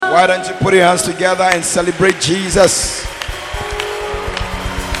Why don't you put your hands together and celebrate Jesus?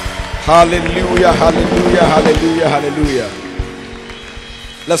 Hallelujah, hallelujah, hallelujah, hallelujah.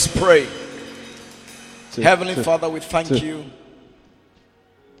 Let's pray. Heavenly Father, we thank you.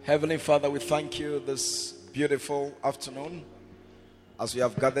 Heavenly Father, we thank you this beautiful afternoon as we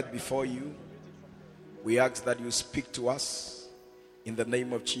have gathered before you. We ask that you speak to us in the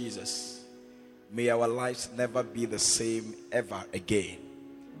name of Jesus. May our lives never be the same ever again.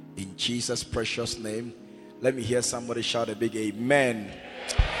 In Jesus' precious name, let me hear somebody shout a big amen.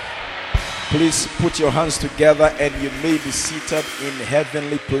 Please put your hands together and you may be seated in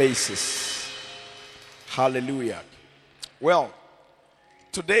heavenly places. Hallelujah. Well,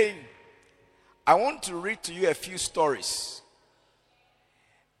 today I want to read to you a few stories.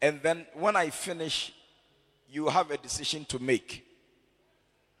 And then when I finish, you have a decision to make.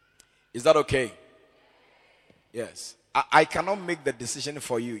 Is that okay? Yes. I cannot make the decision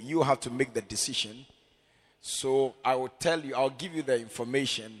for you. You have to make the decision. So I will tell you, I'll give you the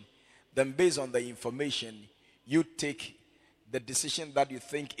information. Then based on the information, you take the decision that you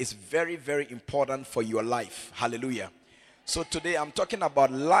think is very, very important for your life. Hallelujah. So today I'm talking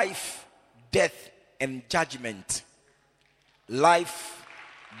about life, death, and judgment. Life,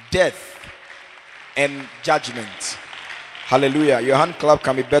 death, and judgment. Hallelujah. Your hand clap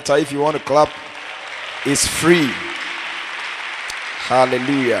can be better. If you want to clap, it's free.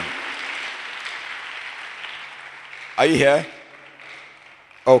 Hallelujah. Are you here?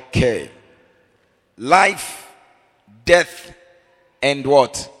 Okay. Life, death, and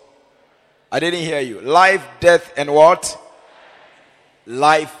what? I didn't hear you. Life, death, and what?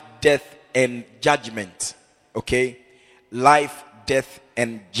 Life, death, and judgment. Okay? Life, death,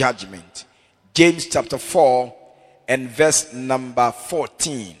 and judgment. James chapter 4 and verse number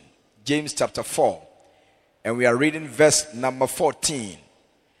 14. James chapter 4. And we are reading verse number 14.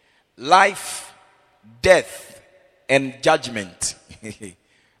 Life, death, and judgment.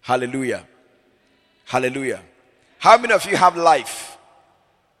 Hallelujah. Hallelujah. How many of you have life?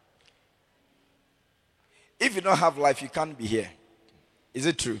 If you don't have life, you can't be here. Is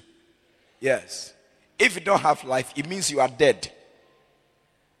it true? Yes. If you don't have life, it means you are dead.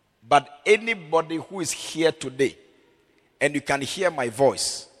 But anybody who is here today, and you can hear my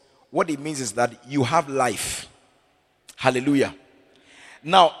voice, what it means is that you have life. Hallelujah.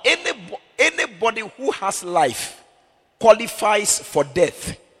 Now, anybody who has life qualifies for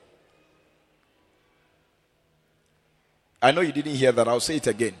death. I know you didn't hear that. I'll say it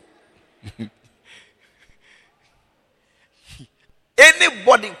again.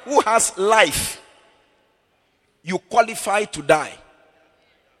 Anybody who has life, you qualify to die.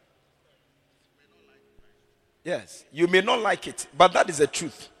 Yes, you may not like it, but that is the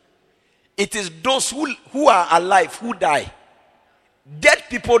truth. It is those who are alive who die. Dead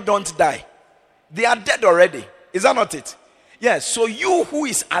people don't die. They are dead already. Is that not it? Yes, so you who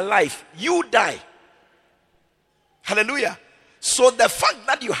is alive, you die. Hallelujah. So the fact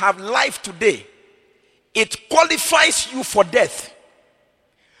that you have life today, it qualifies you for death.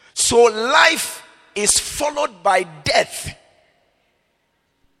 So life is followed by death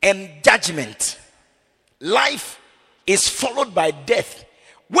and judgment. Life is followed by death.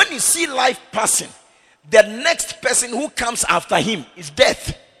 When you see life passing, the next person who comes after him is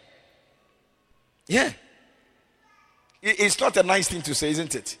death. Yeah. It's not a nice thing to say,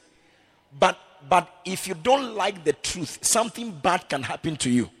 isn't it? But if you don't like the truth, something bad can happen to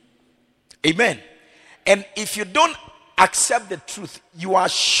you. Amen. And if you don't accept the truth, you are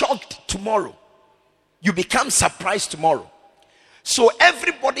shocked tomorrow. You become surprised tomorrow. So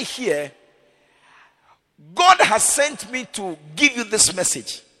everybody here, God has sent me to give you this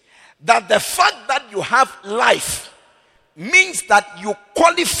message. That the fact that you have life means that you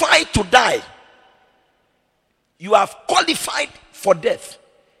qualify to die. You have qualified for death.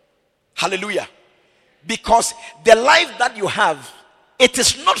 Hallelujah. Because the life that you have, it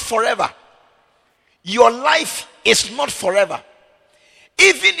is not forever. Your life is not forever.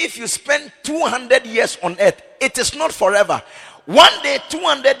 Even if you spend 200 years on earth, it is not forever. One day,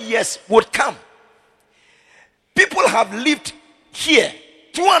 200 years would come. People have lived here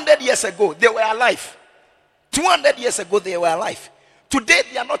 200 years ago, they were alive. 200 years ago, they were alive. Today,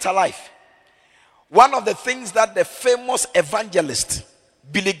 they are not alive. One of the things that the famous evangelist,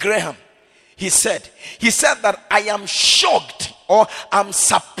 Billy Graham, he said that I am shocked or I'm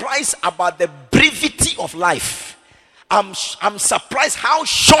surprised about the brevity of life. I'm surprised how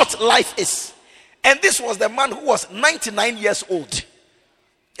short life is. And this was the man who was 99 years old.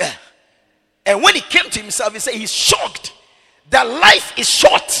 Yeah. And when he came to himself, he said he's shocked that life is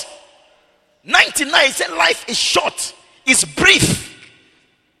short. 99, he said life is short. It's brief.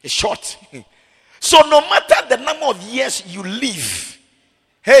 It's short. So no matter the number of years you live,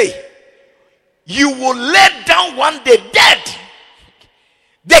 hey, you will lay down one day dead.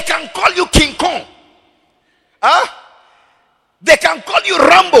 They can call you King Kong. Huh? They can call you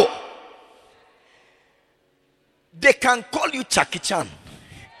Rambo. They can call you Jackie Chan.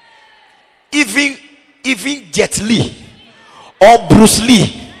 Even Jet Li or Bruce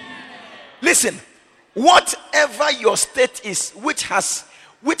Lee. Listen, whatever your state is, which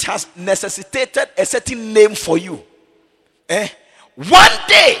has necessitated a certain name for you, one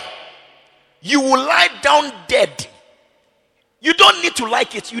day you will lie down dead. You don't need to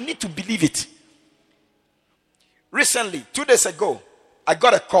like it, you need to believe it. Recently, 2 days ago, I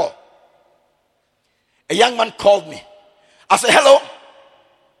got a call. A young man called me. I said, hello.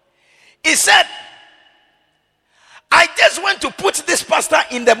 He said, I just went to put this pastor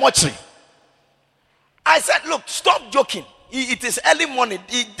in the mortuary. I said, look, stop joking. It is early morning.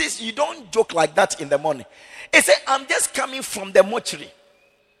 You don't joke like that in the morning. He said, I'm just coming from the mortuary.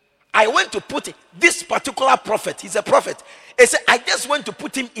 I went to put this particular prophet. He's a prophet. He said, I just went to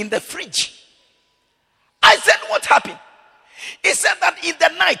put him in the fridge. I said, what happened? He said that in the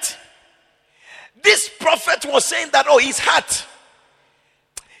night, this prophet was saying that, oh, his heart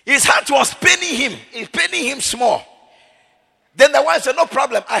was paining him. It's paining him small. Then the wife said, no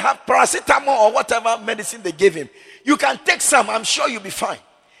problem. I have paracetamol or whatever medicine they gave him. You can take some. I'm sure you'll be fine.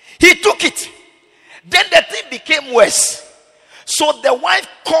 He took it. Then the thing became worse. So the wife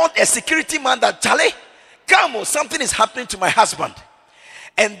called a security man that, Charlie, come on, something is happening to my husband.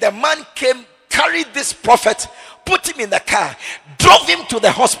 And the man came, carried this prophet, put him in the car, drove him to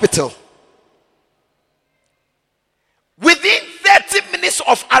the hospital. Within 30 minutes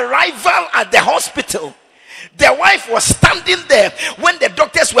of arrival at the hospital, the wife was standing there when the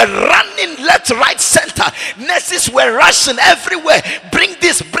doctors were running left, right, center. Nurses were rushing everywhere. Bring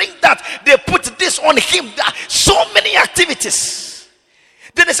this, bring that. They put this on him. So many activities.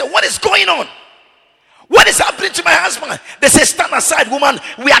 Then they said, what is going on? What is happening to my husband? They said, stand aside, woman.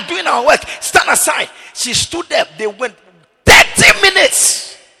 We are doing our work. Stand aside. She stood there. They went 30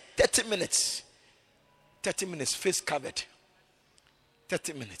 minutes. 30 minutes. 30 minutes, face covered.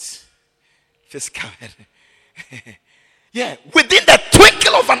 30 minutes, face covered. Yeah, within the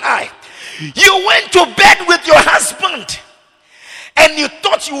twinkle of an eye, you went to bed with your husband and you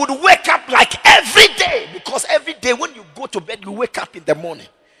thought you would wake up like every day, because every day when you go to bed, you wake up in the morning.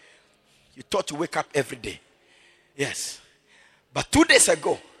 You thought you wake up every day. Yes. But 2 days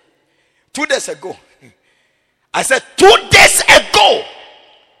ago, I said 2 days ago,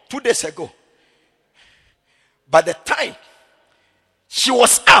 2 days ago, by the time she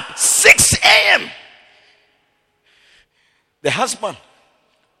was up 6 a.m., the husband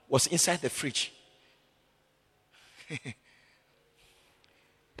was inside the fridge.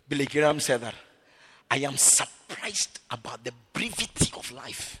 Billy Graham said that, I am surprised about the brevity of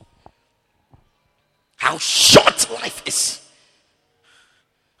life. How short life is.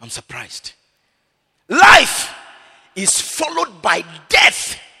 I'm surprised. Life is followed by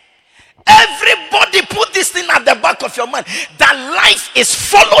death. Everybody put this thing at the back of your mind, that life is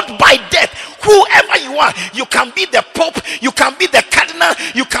followed by death. Whoever you are, you can be the Pope, you can be the Cardinal,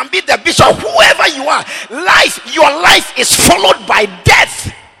 you can be the Bishop, whoever you are. Your life is followed by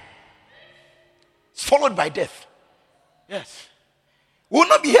death. It's followed by death. Yes. We will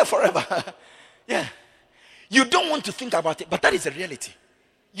not be here forever. Yeah. You don't want to think about it, but that is the reality.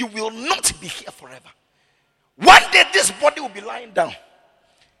 You will not be here forever. One day this body will be lying down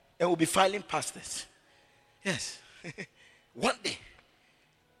and we'll be filing past this. Yes. One day.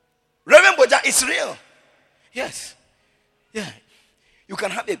 Reverend Boja, it's real. Yes. Yeah. You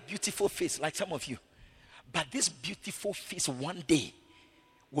can have a beautiful face like some of you. But this beautiful face one day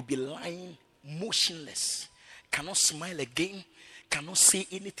will be lying motionless. Cannot smile again. Cannot say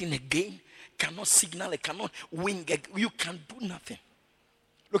anything again. Cannot signal. Cannot wing. You can do nothing.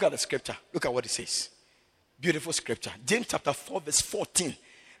 Look at the scripture. Look at what it says. Beautiful scripture. James chapter 4 verse 14.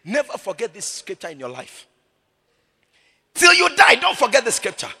 Never forget this scripture in your life. Till you die, don't forget the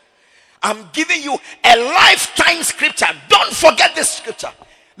scripture. I'm giving you a lifetime scripture. Don't forget this scripture.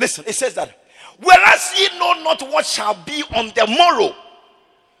 Listen, it says that, whereas ye know not what shall be on the morrow.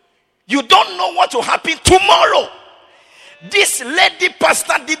 You don't know what will happen tomorrow. This lady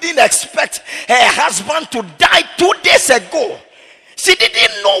pastor didn't expect her husband to die 2 days ago. She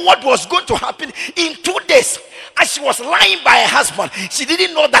didn't know what was going to happen in 2 days. As she was lying by her husband, she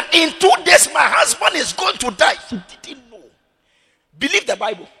didn't know that in 2 days my husband is going to die. She didn't know. Believe the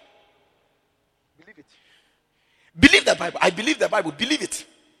Bible. Believe it. Believe the Bible. I believe the Bible. Believe it.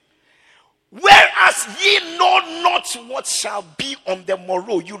 Whereas ye know not what shall be on the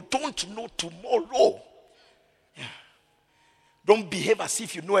morrow. You don't know tomorrow. Yeah. Don't behave as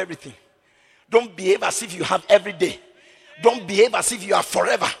if you know everything. Don't behave as if you have every day. Don't behave as if you are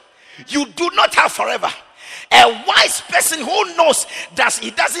forever. You do not have forever. A wise person who knows that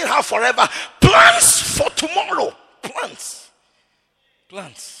he doesn't have forever plans for tomorrow.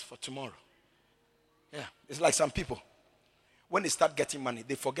 Plans for tomorrow. Yeah, it's like some people. When they start getting money,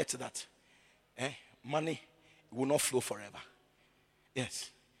 they forget that money will not flow forever.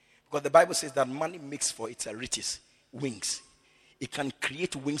 Yes. Because the Bible says that money makes for its riches wings. It can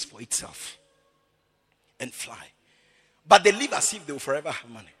create wings for itself and fly. But they live as if they will forever have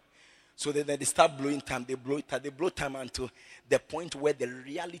money. So then they start blowing time. They blow time until the point where the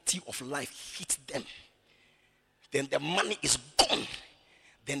reality of life hits them. Then the money is gone.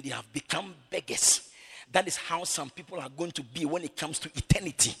 Then they have become beggars. That is how some people are going to be when it comes to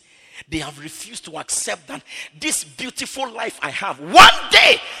eternity. They have refused to accept that this beautiful life I have, one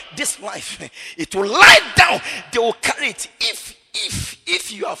day, this life, it will lie down. They will carry it.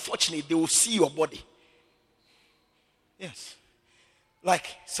 If you are fortunate, they will see your body. Yes. Like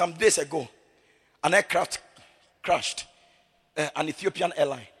some days ago, an aircraft crashed. An Ethiopian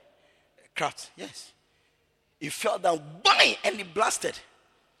airline crashed. Yes. It fell down, bang, and it blasted.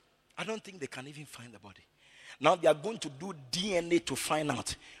 I don't think they can even find the body. Now they are going to do DNA to find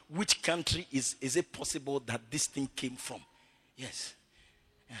out which country is it possible that this thing came from. Yes.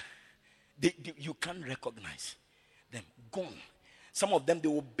 Yeah. You can't recognize them. Gone. Some of them, they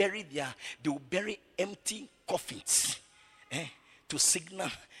will bury empty coffins to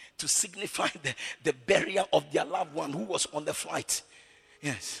signify the burial of their loved one who was on the flight.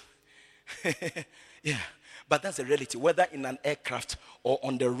 Yes. Yeah. But that's a reality. Whether in an aircraft or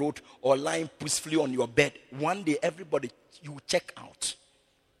on the road or lying peacefully on your bed, one day everybody, you check out.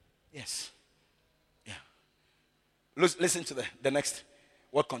 Yes. Yeah. Listen to the next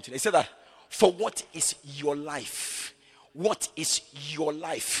word continue. It said that, for what is your life? What is your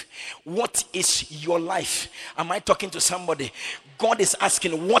life? What is your life? Am I talking to somebody? God is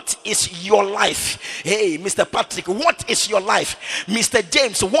asking, what is your life? Hey, Mr. Patrick, what is your life? Mr.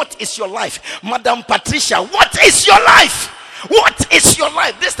 James, what is your life? Madam Patricia, what is your life? What is your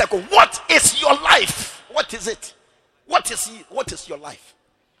life? This like, what is your life? What is it? What is your life?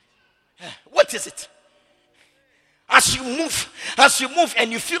 What is it? As you move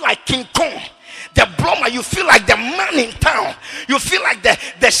and you feel like King Kong, the blummer, you feel like the man in town. You feel like the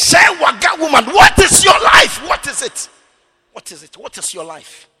Shewaga woman. What is your life? What is it? What is it? What is your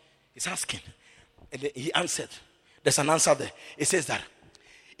life? He's asking. And he answered. There's an answer there. It says that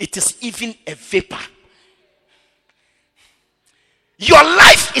it is even a vapor. Your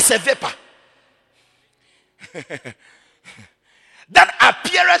life is a vapor that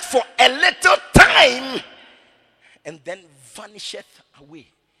appeareth for a little time and then vanisheth away.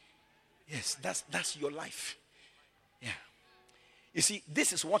 Yes, that's your life. Yeah. You see,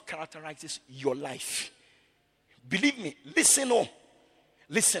 this is what characterizes your life. Believe me,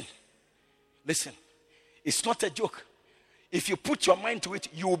 listen. It's not a joke. If you put your mind to it,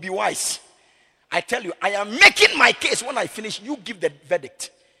 you will be wise. I tell you, I am making my case. When I finish, you give the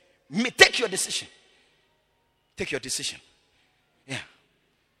verdict. Take your decision. Take your decision. Yeah.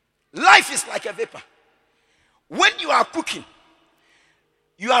 Life is like a vapor. When you are cooking,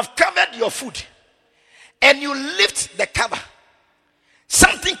 you have covered your food and you lift the cover.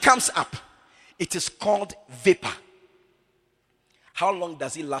 Something comes up. It is called vapor. How long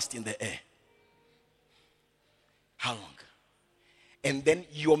does it last in the air? How long? And then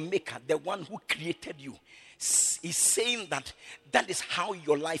your maker, the one who created you, is saying that is how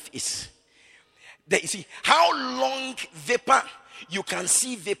your life is. You see, how long vapor, you can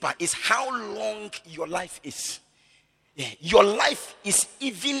see vapor, is how long your life is. Yeah, your life is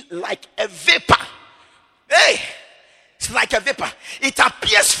even like a vapor. Hey, it's like a vapor. It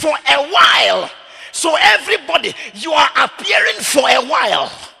appears for a while. So everybody, you are appearing for a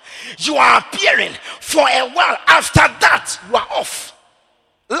while. You are appearing for a while. After that, you are off.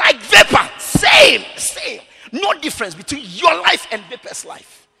 Like vapor. Same. No difference between your life and vapor's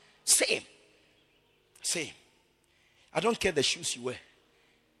life. Same. I don't care the shoes you wear.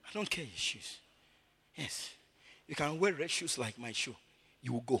 I don't care your shoes. Yes. You can wear red shoes like my shoe.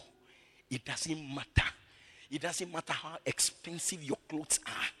 You will go. It doesn't matter. It doesn't matter how expensive your clothes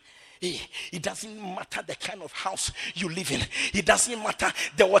are. It doesn't matter the kind of house you live in. It doesn't matter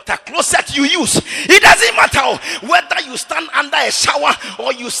the water closet you use. It doesn't matter whether you stand under a shower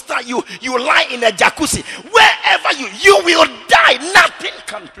or you lie in a jacuzzi. Wherever you will die. Nothing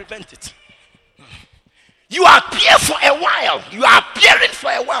can prevent it. You appear for a while. You are appearing for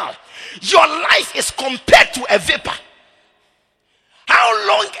a while. Your life is compared to a vapor. How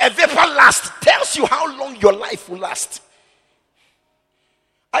long a vapor lasts tells you how long your life will last.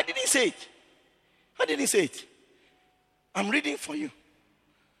 I didn't say it. I'm reading for you.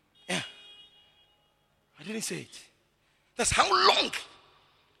 Yeah. I didn't say it. That's how long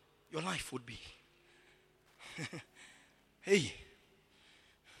your life would be. Hey,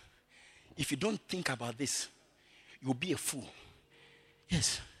 if you don't think about this, you'll be a fool.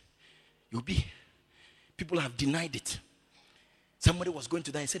 Yes, you'll be. People have denied it. Somebody was going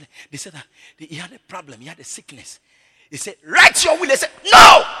to die and they said that he had a problem, he had a sickness. He said, write your will. They said,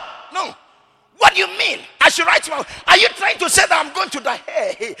 no. What do you mean? I should write my will. Are you trying to say that I'm going to die?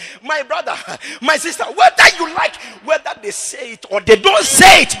 Hey, my brother, my sister, whether you like, whether they say it or they don't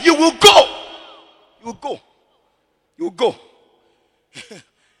say it, you will go. You will go. You will go.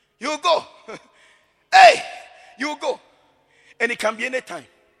 You will go. Hey, you will go. And it can be any time.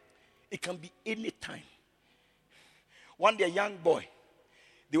 It can be any time. One day, a young boy,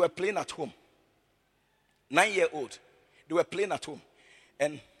 they were playing at home. 9-year-old. They were playing at home.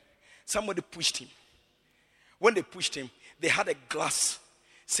 And somebody pushed him. When they pushed him, they had a glass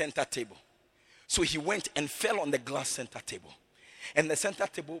center table. So he went and fell on the glass center table. And the center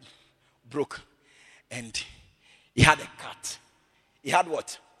table broke. And he had a cut. He had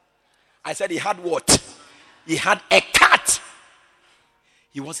what? I said he had what? He had a cut.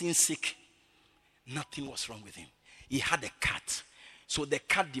 He wasn't sick. Nothing was wrong with him. He had a cut. So the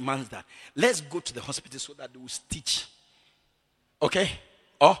cut demands that. Let's go to the hospital so that they will stitch. Okay?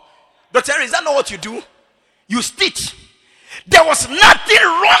 Oh, Doctor, is that not what you do? You stitch. There was nothing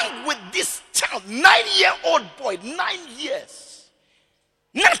wrong with this child. 9-year-old boy, 9 years.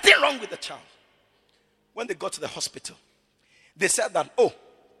 Nothing wrong with the child. When they got to the hospital, they said that,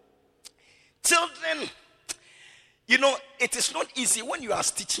 children, it is not easy when you are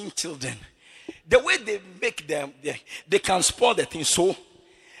stitching children. The way they make them, they can spoil the thing. So,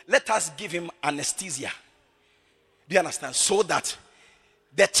 let us give him anesthesia. Do you understand? So that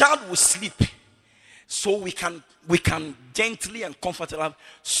the child will sleep. So we can gently and comfortably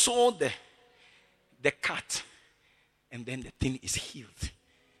sew the cut. And then the thing is healed.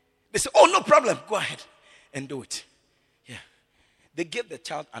 They say, no problem. Go ahead and do it. Yeah. They gave the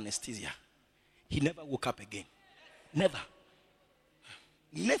child anesthesia. He never woke up again. Never.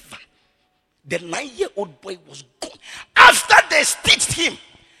 The 9-year-old boy was gone. After they stitched him.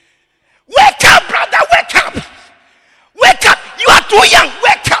 Wake up, brother, wake up. Wake up. You are too young.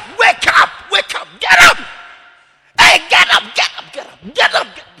 Wake up, wake up, wake up. Get up. Hey, get up.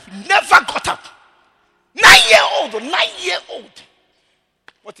 He never got up. 9-year-old.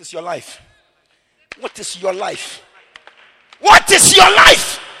 What is your life? What is your life? What is your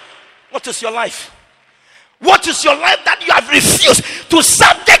life? What is your life? What is your life that you have refused to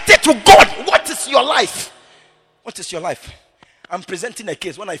subject it to God? What is your life? What is your life? I'm presenting a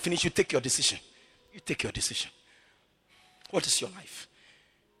case. When I finish, you take your decision. You take your decision. What is your life?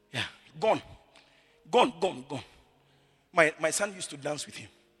 Yeah, gone. My son used to dance with him.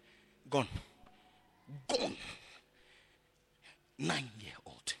 Gone.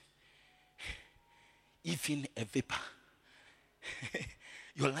 9-year-old. Even a vapor.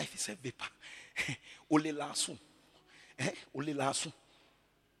 Your life is a vapor. Ole lasu. Ole lasu.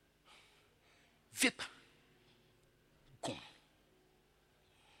 Vapor. Gone.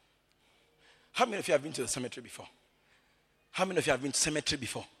 How many of you have been to the cemetery before? How many of you have been to cemetery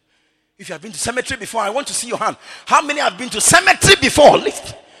before? If you have been to cemetery before, I want to see your hand. How many have been to cemetery before?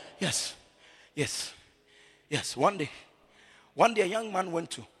 Lift. Yes. One day a young man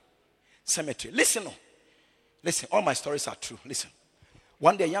went to cemetery. Listen. All my stories are true. Listen.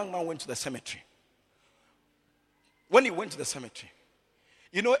 One day a young man went to the cemetery. When he went to the cemetery,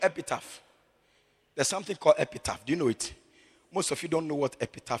 you know epitaph. There's something called epitaph. Do you know it? Most of you don't know what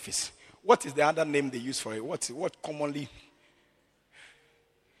epitaph is. What is the other name they use for it? What commonly?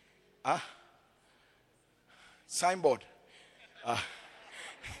 Signboard.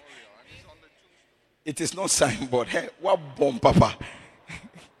 It is not signboard. Hey, what bomb, Papa?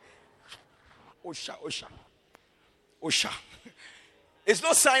 Osha. It's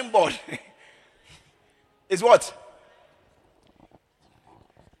not signboard. It's what?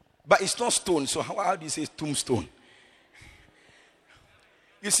 But it's not stone. So how do you say tombstone?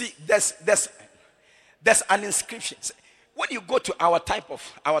 You see, there's an inscription. When you go to our type of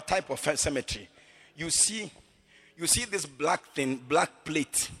cemetery, you see this black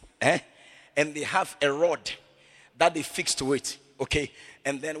plate, and they have a rod that they fix to it, okay?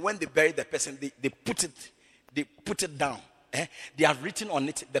 And then when they bury the person, they put it down. They have written on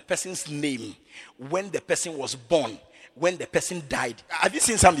it the person's name, when the person was born, when the person died. Have you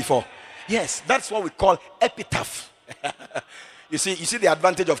seen some before? Yes, that's what we call epitaph. You see the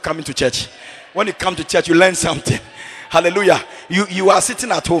advantage of coming to church. When you come to church, you learn something. Hallelujah. You are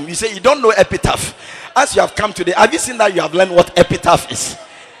sitting at home. You say you don't know epitaph. As you have come today, have you seen that you have learned what epitaph is?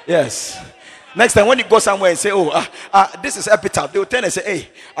 Yes. Next time when you go somewhere and say, this is epitaph, they will turn and say, hey,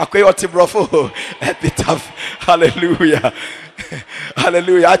 epitaph. Hallelujah.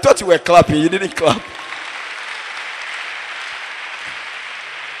 Hallelujah. I thought you were clapping. You didn't clap.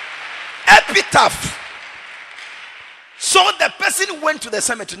 Epitaph. So the person went to the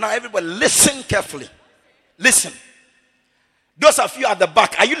cemetery. Now everybody listen carefully. Listen. Those of you at the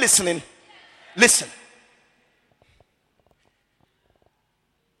back, are you listening? Listen.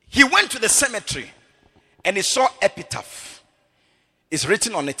 He went to the cemetery and he saw epitaph. It's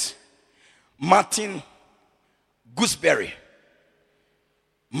written on it. Martin Gooseberry.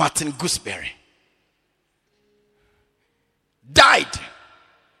 Martin Gooseberry. Died.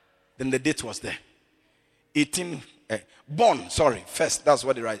 Then the date was there. First, that's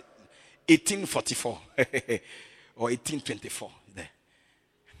what they write. 1844 or 1824. There.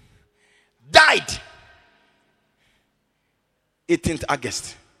 Died 18th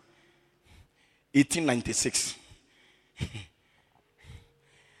August 1896.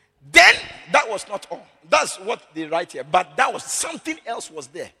 Then that was not all. That's what they write here. But that was something else was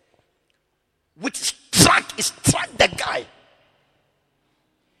there, which struck the guy.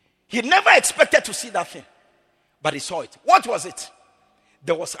 He never expected to see that thing, but he saw it. What was it?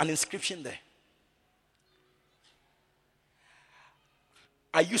 There was an inscription there.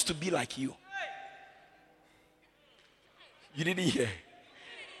 I used to be like you. You didn't hear.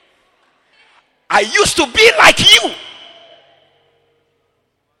 I used to be like you.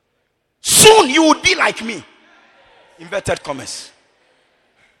 Soon you would be like me. Inverted commas.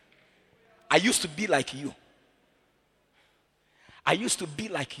 I used to be like you. I used to be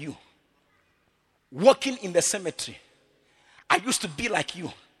like you. Walking in the cemetery. I used to be like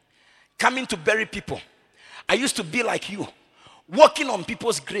you. Coming to bury people. I used to be like you. Walking on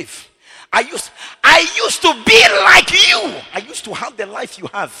people's grave. I used to be like you. I used to have the life you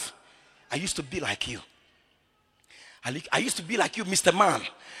have. I used to be like you. I used to be like you, Mr. Man.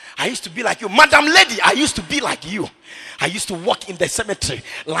 I used to be like you, Madam Lady. I used to be like you. I used to walk in the cemetery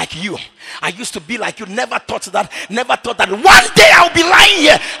like you. I used to be like you. Never thought that one day I'll be lying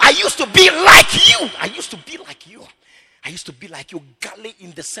here. I used to be like you. I used to be like you. I used to be like you, galley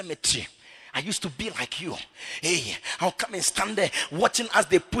in the cemetery. I used to be like you. Hey, I'll come and stand there watching as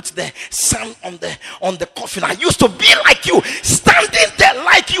they put the sun on the coffin. I used to be like you, standing there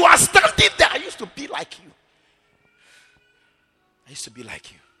like you are standing there. I used to be like you. I used to be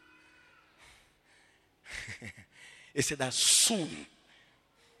like you. He said that soon.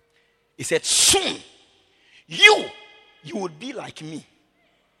 He said soon you would be like me.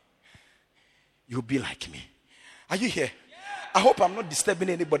 You'll be like me. Are you here? I hope I'm not disturbing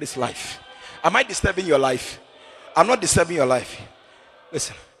anybody's life. Am I disturbing your life? I'm not disturbing your life.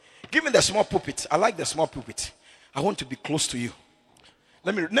 Listen, give me the small pulpit. I like the small pulpit. I want to be close to you.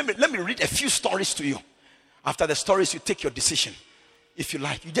 Let me read a few stories to you. After the stories, you take your decision. If you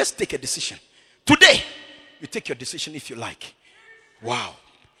like, you just take a decision. Today, you take your decision if you like. Wow.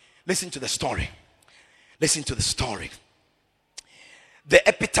 Listen to the story. Listen to the story. The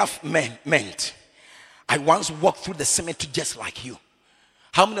epitaph meant, I once walked through the cemetery just like you.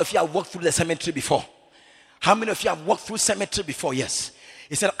 How many of you have walked through the cemetery before? How many of you have walked through cemetery before? Yes.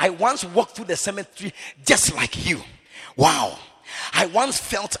 He said, I once walked through the cemetery just like you. Wow. I once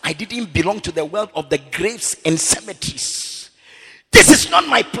felt I didn't belong to the world of the graves and cemeteries. This is not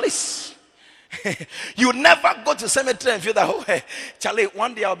my place. You never go to cemetery and feel that, oh, hey, Charlie,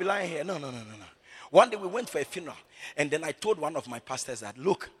 one day I'll be lying here. No. One day we went for a funeral. And then I told one of my pastors that,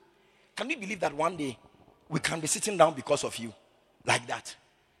 look, can you believe that one day we can be sitting down because of you? Like that.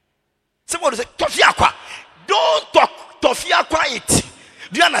 Somebody say, Tofiakwa. Don't talk Tofiakwa it.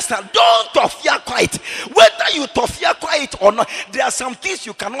 Do you understand? Don't Tofiakwa it. Whether you Tofiakwa it or not, there are some things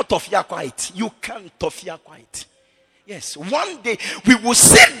you cannot Tofiakwa it. You can't Tofiakwa it. Yes, one day we will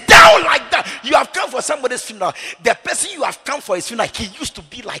sit down like that. You have come for somebody's funeral. The person you have come for his funeral, he used to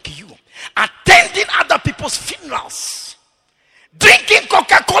be like you, attending other people's funerals, drinking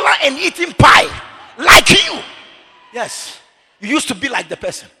Coca-Cola and eating pie like you. Yes, you used to be like the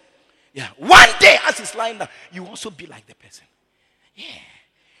person. Yeah, one day as he's lying down, you also be like the person. Yeah,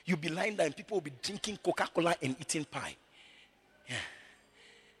 you'll be lying down and people will be drinking Coca-Cola and eating pie.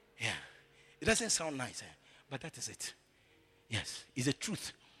 Yeah. It doesn't sound nice, but that is it. Yes, it's the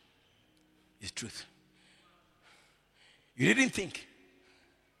truth. It's truth. You didn't think.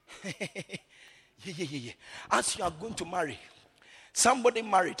 Yeah. As you are going to marry, somebody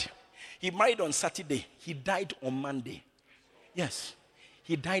married. He married on Saturday. He died on Monday. Yes.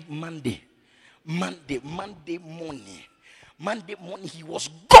 He died Monday. Monday morning. Monday morning, he was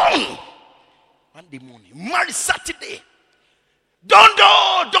gone. Monday morning. Married Saturday. Don't do.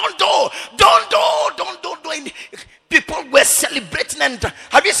 People were celebrating, and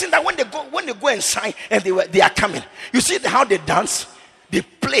have you seen that when they go and sign and they are coming? You see how they dance? They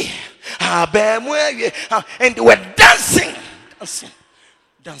play, and they were dancing,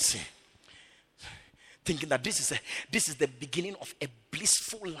 thinking that this is the beginning of a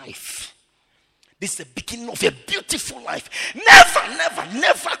blissful life. This is the beginning of a beautiful life.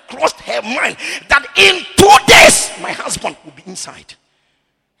 Never crossed her mind that in 2 days my husband will be inside.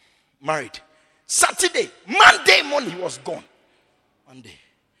 Married. Saturday, Monday morning, he was gone. Monday,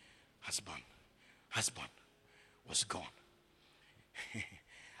 husband was gone.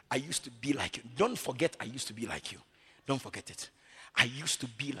 I used to be like you. Don't forget, I used to be like you. Don't forget it. I used to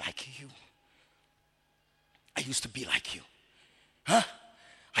be like you. I used to be like you. Huh?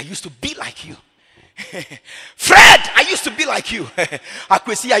 I used to be like you. Fred, I used to be like you.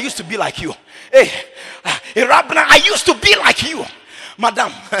 Akwesi, I used to be like you. Hey, Rabna, I used to be like you.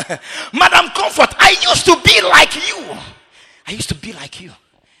 Madam Comfort, I used to be like you. I used to be like you.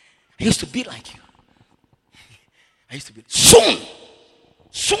 I used to be like you. I used to be. Soon.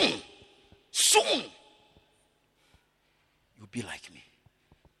 You'll be like me.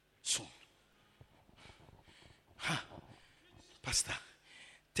 Soon. Huh. Pastor,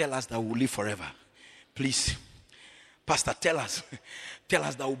 tell us that we'll live forever. Please. Pastor, tell us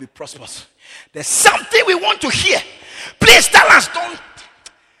that we'll be prosperous. There's something we want to hear. Please tell us.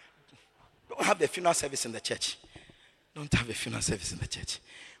 Don't have the funeral service in the church. Don't have a funeral service in the church.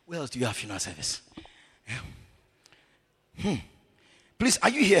 Where else do you have funeral service? Yeah. Please, are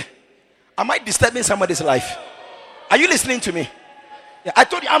you here? Am I disturbing somebody's life? Are you listening to me? Yeah, I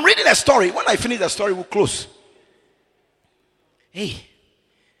told you, I'm reading a story. When I finish the story, we'll close. Hey,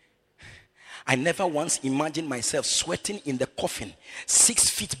 I never once imagined myself sweating in the coffin 6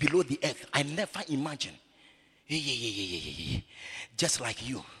 feet below the earth. I never imagined. Yeah. Just like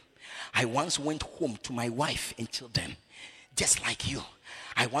you. I once went home to my wife and children. Just like you.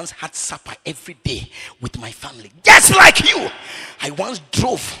 I once had supper every day with my family. Just like you. I once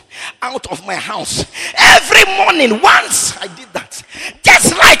drove out of my house every morning. Once I did that.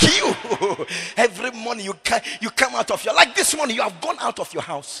 Just like you. Every morning you come out of your, like this morning you have gone out of your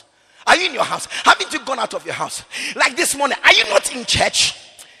house. Are you in your house? Haven't you gone out of your house? Like this morning, are you not in church?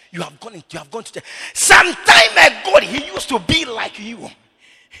 You have gone to church. Some time ago, he used to be like you.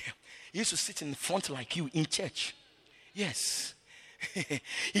 He used to sit in front like you in church. Yes.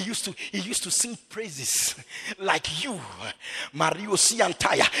 He used to sing praises like you. Mario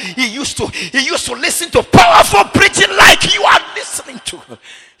Siantaya. He used to listen to powerful preaching like you are listening to.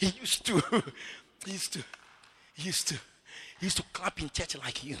 He used to clap in church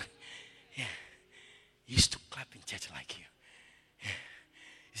like you. Yeah. He used to clap in church like you. Yeah.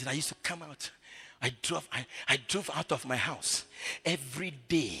 He said, I used to come out. I drove out of my house every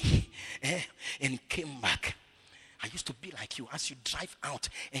day and came back. I used to be like you as you drive out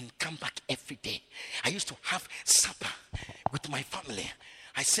and come back every day. I used to have supper with my family.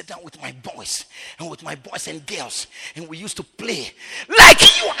 I sat down with my boys and girls, and we used to play like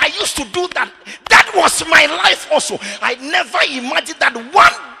you. I used to do that. That was my life also. I never imagined that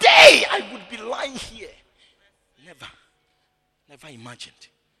one day I would be lying here. Never imagined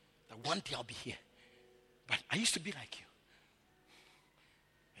that one day I'll be here. But I used to be like you.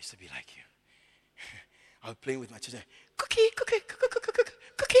 I was playing with my children. Cookie.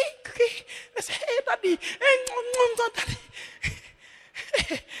 Let's say, hey, daddy. Daddy.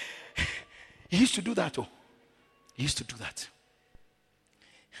 He used to do that. He used to do that.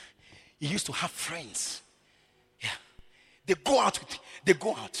 He used to have friends. Yeah. They go out to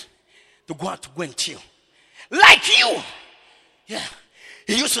go and chill. Like you. Yeah.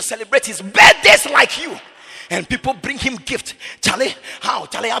 He used to celebrate his birthdays like you. And people bring him gift. Charlie,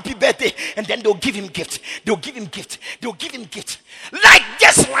 happy birthday. And then they'll give him gift. Like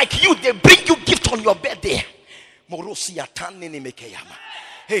just like you, they bring you gift on your birthday.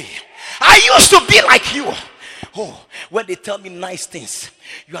 Hey, I used to be like you. Oh, when they tell me nice things,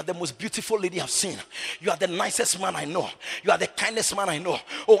 you are the most beautiful lady I've seen. You are the nicest man I know. You are the kindest man I know.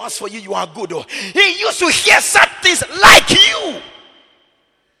 Oh, as for you, you are good. Oh, he used to hear such things like you.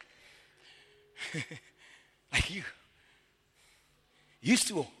 Like you. Used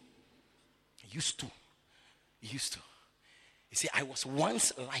to. You see, I was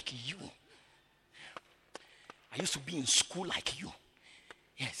once like you. I used to be in school like you.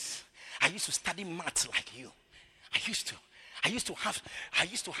 Yes. I used to study maths like you. I used to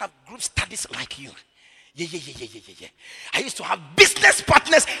have group studies like you. Yeah. I used to have business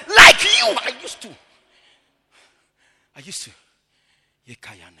partners like you. I used to.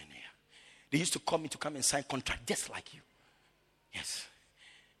 They used to call me to come and sign contract just like you. Yes.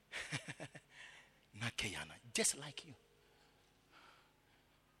 Just like you.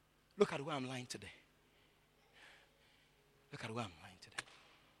 Look at where I'm lying today.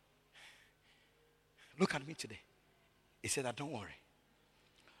 Look at me today. He said that don't worry.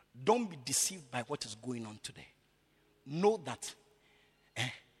 Don't be deceived by what is going on today. Know that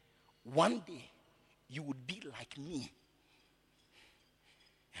one day you would be like me.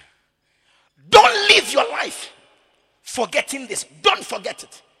 Don't live your life forgetting this. Don't forget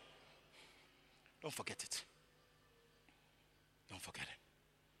it. Don't forget it. Don't forget it.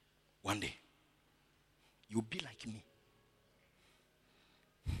 One day you'll be like me.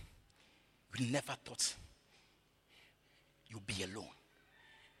 We never thought you'll be alone.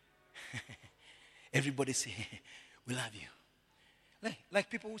 Everybody say, we love you. Like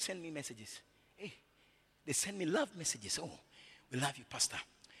people who send me messages. Hey, they send me love messages. Oh, we love you, Pastor.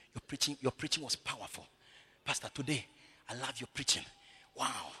 Your preaching was powerful. Pastor, today, I love your preaching.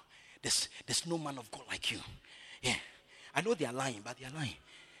 Wow. There's no man of God like you. Yeah. I know they are lying, but they are lying.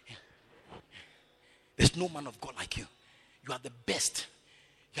 Yeah. There's no man of God like you. You are the best.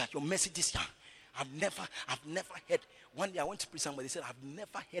 Yeah, your messages, yeah. I've never heard. One day I went to preach somebody said, I've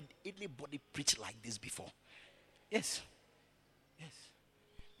never heard anybody preach like this before. Yes.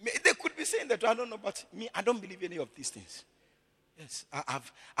 They could be saying that, I don't know, but me, I don't believe any of these things. Yes,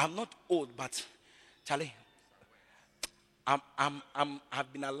 I'm not old, but Charlie, I've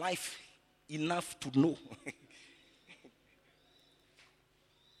been alive enough to know.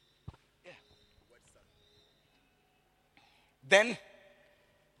 Yeah. Then,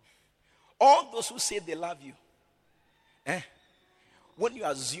 all those who say they love you, when you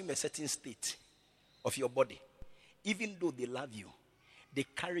assume a certain state of your body, even though they love you, they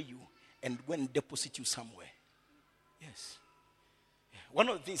carry you and go and deposit you somewhere. Yes. One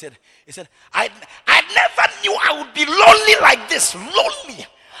of the things he said, I never knew I would be lonely like this. Lonely.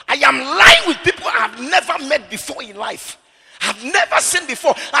 I am lying with people I've never met before in life. I've never seen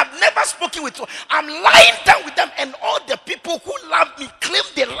before. I've never spoken with. I'm lying down with them, and all the people who love me, claim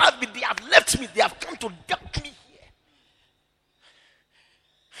they love me, they have left me. They have come to dump me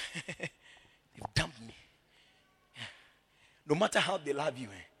here. They've dumped me. No matter how they love you,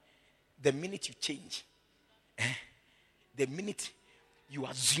 the minute you change, the minute you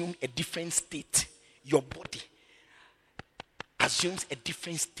assume a different state, your body assumes a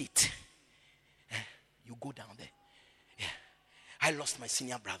different state, you go down there. Yeah. I lost my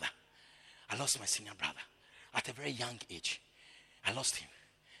senior brother at a very young age. I lost him.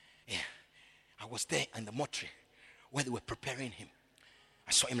 Yeah. I was there in the mortuary where they were preparing him.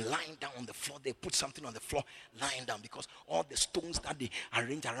 I saw him lying down on the floor. They put something on the floor, lying down, because all the stones that they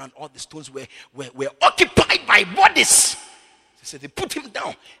arranged around, all the stones were occupied by bodies. So they put him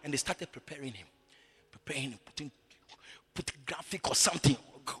down and they started preparing him, put graphic or something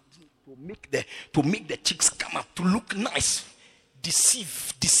to make the cheeks come up, to look nice,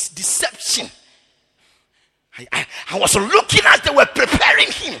 deception. I was looking as they were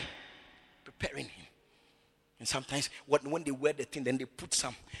preparing him. And sometimes when they wear the thing, then they put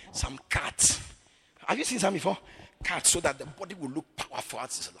some cards. Have you seen some before? Cards, so that the body will look powerful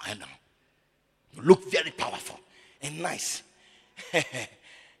as it's lying down. It will look very powerful and nice. I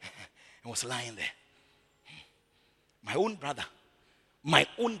was lying there. My own brother.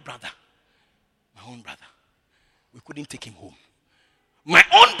 We couldn't take him home. My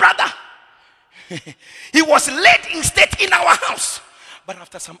own brother. He was laid in state in our house. But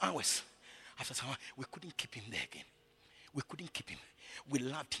after some hours, we couldn't keep him there again. We couldn't keep him. We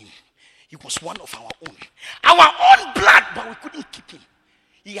loved him. He was one of our own blood, but we couldn't keep him.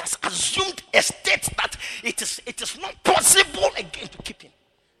 He has assumed a state that it is not possible again to keep him.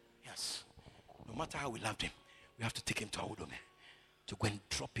 Yes. No matter how we loved him, we have to take him to our home to go and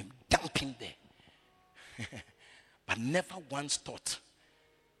drop him, dump him there. But never once thought.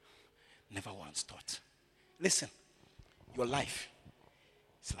 Listen, your life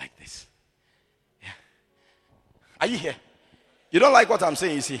is like this. Yeah. Are you here? You don't like what I'm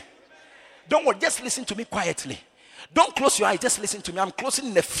saying, you see? Don't worry, just listen to me quietly. Don't close your eyes, just listen to me. I'm closing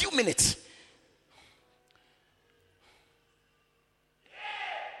in a few minutes.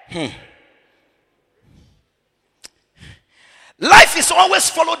 Life is always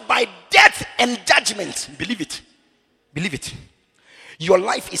followed by death and judgment. Believe it. Your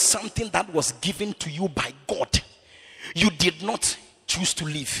life is something that was given to you by God. You did not choose to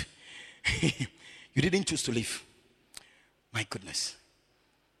live. You didn't choose to live. My goodness.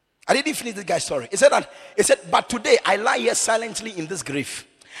 I didn't finish the guy's story. He said, but today I lie here silently in this grave.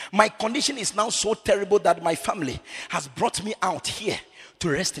 My condition is now so terrible that my family has brought me out here to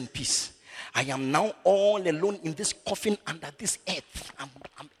rest in peace. I am now all alone in this coffin under this earth. I'm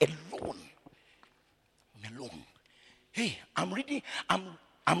alone. I'm alone. Hey, I'm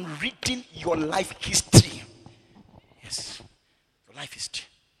reading your life history. Yes. Your life history.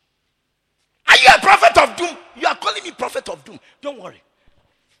 Are you a prophet of doom? You are calling me prophet of doom. Don't worry.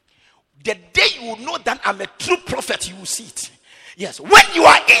 The day you will know that I'm a true prophet, you will see it. Yes. When you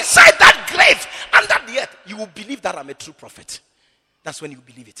are inside that grave under the earth, you will believe that I'm a true prophet. That's when you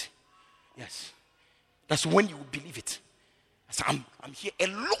believe it. Yes. That's when you will believe it. So I'm here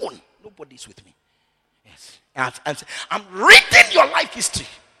alone. Nobody's with me. Yes. I'm reading your life history.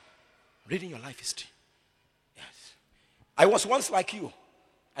 Reading your life history. Yes. I was once like you.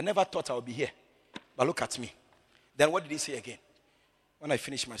 I never thought I would be here. But look at me. Then what did he say again? When I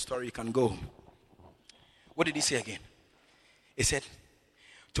finish my story, you can go. What did he say again? He said,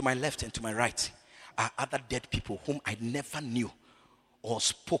 to my left and to my right are other dead people whom I never knew or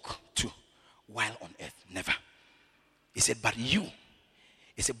spoke to while on earth. Never. He said, but you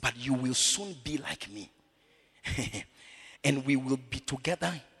will soon be like me. And we will be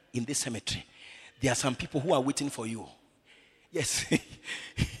together in this cemetery. There are some people who are waiting for you. Yes.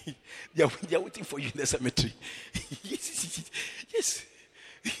 they are waiting for you in the cemetery. Yes.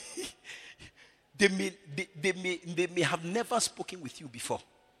 They may have never spoken with you before.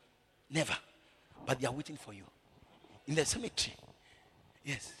 Never. But they are waiting for you in the cemetery.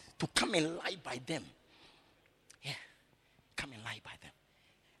 Yes. To come and lie by them. Yeah. Come and lie by them.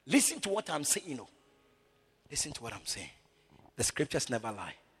 Listen to what I'm saying. Listen to what I'm saying. The scriptures never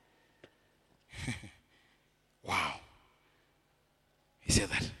lie. Wow. He said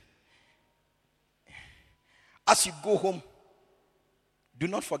that. As you go home, do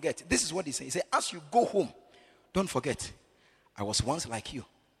not forget. This is what he said. He said, as you go home, don't forget. I was once like you.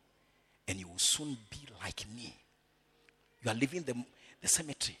 And you will soon be like me. You are leaving the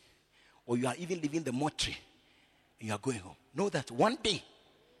cemetery. Or you are even leaving the mortuary. And you are going home. Know that one day,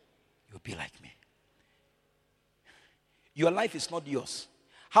 you'll be like me. Your life is not yours.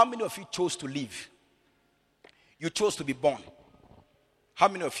 How many of you chose to live? You chose to be born. How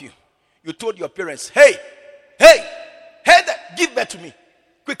many of you? You told your parents, hey, give birth to me.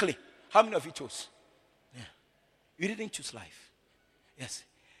 Quickly. How many of you chose? Yeah. You didn't choose life. Yes.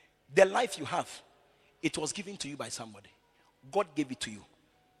 The life you have, it was given to you by somebody. God gave it to you.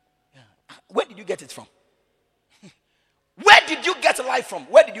 Yeah. Where did you get it from? Where did you get life from?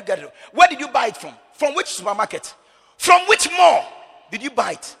 Where did you get it? Where did you buy it from? From which supermarket? From which mall did you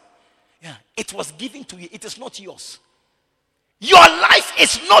buy it? Yeah. It was given to you. It is not yours. Your life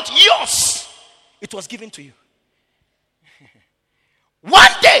is not yours. It was given to you.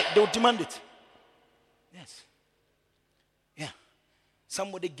 One day they will demand it. Yes. Yeah.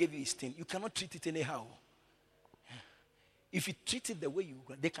 Somebody gave you his thing. You cannot treat it anyhow. Yeah. If you treat it the way you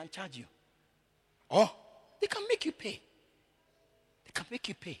want, they can charge you. Or they can make you pay. They can make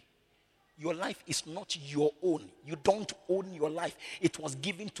you pay. Your life is not your own. You don't own your life. It was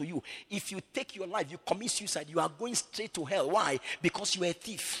given to you. If you take your life, you commit suicide, you are going straight to hell. Why? Because you are a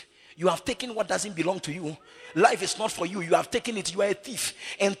thief. You have taken what doesn't belong to you. Life is not for you. You have taken it. You are a thief.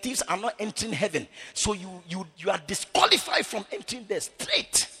 And thieves are not entering heaven. So you are disqualified from entering there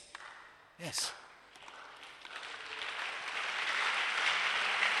straight. Yes.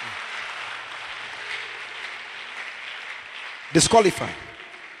 Disqualified.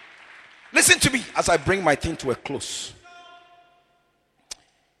 Listen to me as I bring my thing to a close.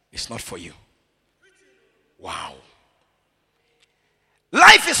 It's not for you. Wow.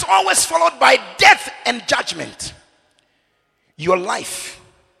 Life is always followed by death and judgment. Your life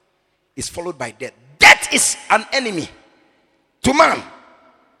is followed by death. Death is an enemy to man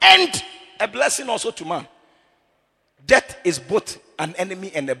and a blessing also to man. Death is both an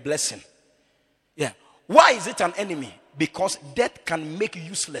enemy and a blessing. Yeah. Why is it an enemy? Because death can make you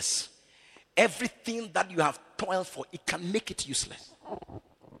useless. Everything that you have toiled for, it can make it useless.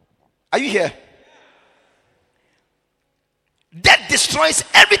 Are you here? Death destroys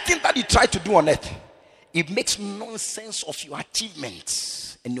everything that you try to do on earth. It makes nonsense of your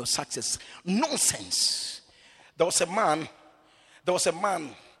achievements and your success. Nonsense. There was a man,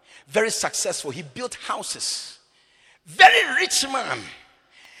 very successful. He built houses. Very rich man.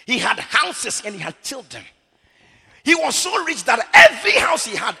 He had houses and he had children. He was so rich that every house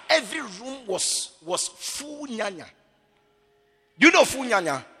he had, every room was full nyanya. Do you know full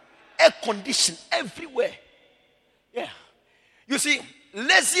nyanya? Air conditioned everywhere. Yeah. You see,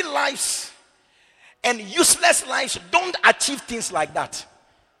 lazy lives and useless lives don't achieve things like that.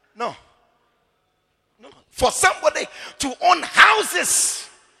 No. For somebody to own houses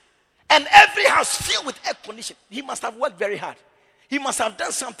and every house filled with air conditioning, he must have worked very hard. He must have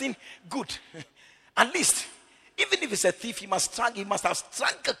done something good. At least, even if it's a thief, he must have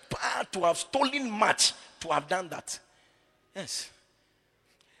struggled to have stolen much to have done that. Yes.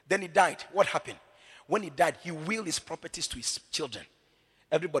 Then he died. What happened? When he died, he willed his properties to his children.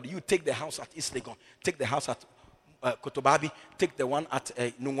 Everybody, you take the house at East Legon, take the house at Kotobabi, take the one at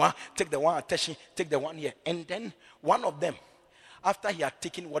Nungwa, take the one at Teshi, take the one here. And then one of them, after he had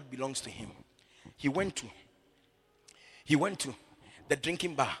taken what belongs to him, he went to the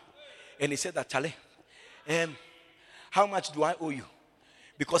drinking bar and he said that, Charlie, how much do I owe you?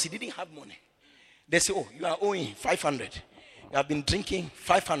 Because he didn't have money. They say, oh, you are owing 500. You have been drinking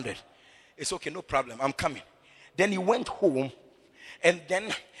 500. It's okay, no problem, I'm coming. Then he went home. And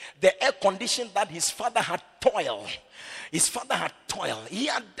then the air condition that his father had toiled. He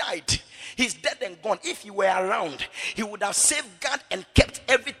had died. He's dead and gone. If he were around, he would have safeguarded and kept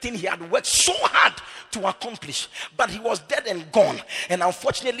everything he had worked so hard to accomplish. But he was dead and gone. And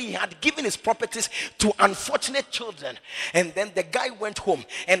unfortunately, he had given his properties to unfortunate children. And then the guy went home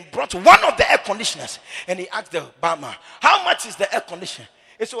and brought one of the air conditioners. And he asked the barman, how much is the air conditioner?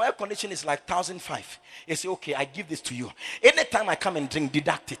 So air conditioning is like 1,005. He said, okay, I give this to you. Anytime I come and drink,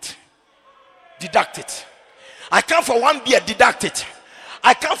 deduct it. I come for one beer, deduct it.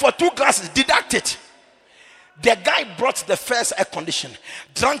 I come for 2 glasses, deduct it. The guy brought the first air condition,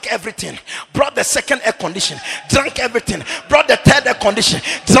 drank everything. Brought the second air condition, drank everything. Brought the third air condition,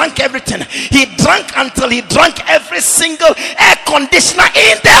 drank everything. He drank until he drank every single air conditioner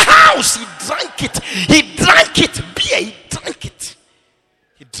in the house. He drank it. Beer, he drank it.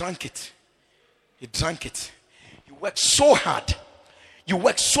 He drank it. You worked so hard. You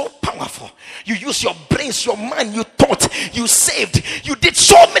worked so powerful. You used your brains, your mind, you thought, you saved, you did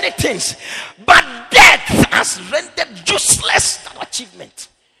so many things. But death has rendered useless that achievement.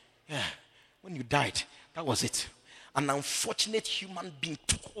 Yeah. When you died, that was it. An unfortunate human being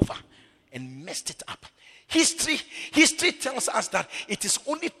took over and messed it up. History tells us that it is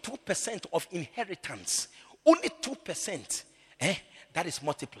only 2% of inheritance. Only 2%. That is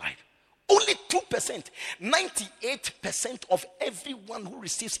multiplied. Only 2%. 98% of everyone who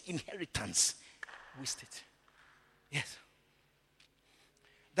receives inheritance waste it. Yes.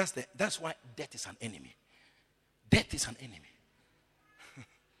 That's why death is an enemy. Death is an enemy.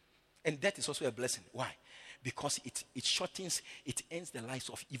 And death is also a blessing. Why? Because it shortens, it ends the lives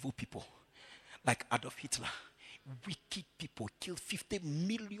of evil people. Like Adolf Hitler. Wicked people killed 50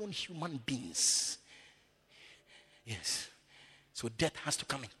 million human beings. Yes. So death has to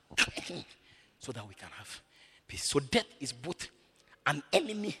come in so that we can have peace. So death is both an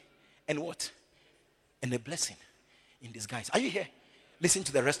enemy and what? And a blessing in disguise. Are you here? Listen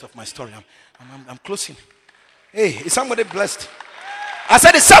to the rest of my story. I'm closing. Hey, is somebody blessed? I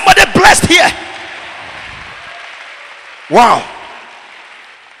said, is somebody blessed here? Wow.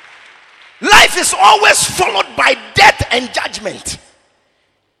 Life is always followed by death and judgment.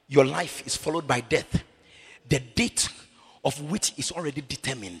 Your life is followed by death. The date of which is already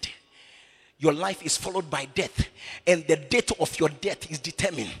determined. Your life is followed by death, and the date of your death is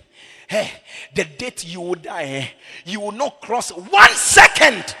determined. Hey, the date you will die, you will not cross 1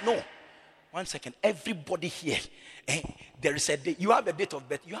 second. No, 1 second. Everybody here, there is a day. You have a date of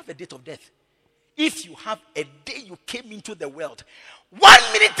birth. You have a date of death. If you have a day you came into the world, 1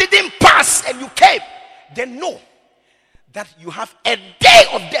 minute didn't pass and you came, then know that you have a day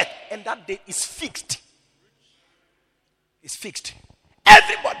of death, and that day is fixed. It's fixed.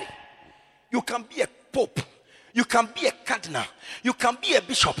 Everybody. You can be a pope. You can be a cardinal. You can be a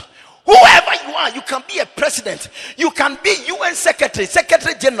bishop. Whoever you are, you can be a president. You can be UN secretary,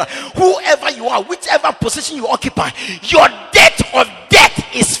 secretary general. Whoever you are, whichever position you occupy, your date of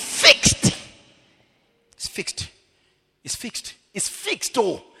death is fixed. It's fixed. It's fixed. It's fixed.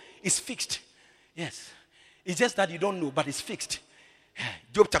 Oh, it's fixed. Yes. It's just that you don't know, but it's fixed.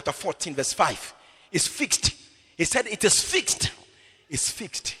 Job chapter 14, verse 5. It's fixed. He said it is fixed. It's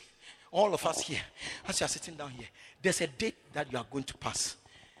fixed. All of us here, as you are sitting down here, there's a date that you are going to pass.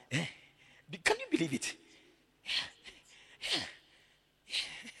 Can you believe it?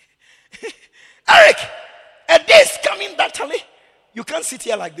 Eric, a day is coming that Charlie, you can't sit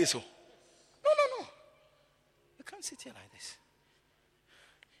here like this. Oh. No. You can't sit here like this.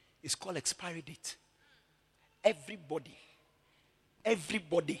 It's called expiry date. Everybody.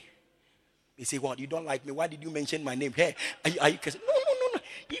 They say, "What? You don't like me? Why did you mention my name?" Hey, are you? No.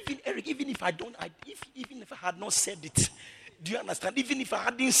 Even Eric, even if I had not said it, Do you understand? Even if I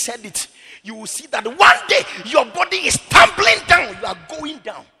hadn't said it, you will see that one day your body is tumbling down. You are going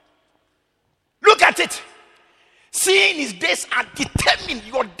down. Look at it. Seeing his days are determined.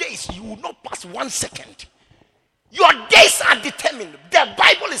 Your days, you will not pass 1 second. Your days are determined. The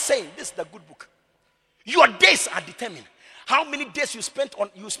Bible is saying, this is the good book. Your days are determined. How many days you spend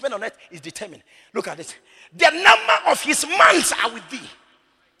on earth is determined. Look at it. The number of his months are with thee.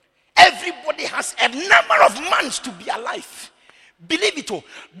 Everybody has a number of months to be alive. Believe it or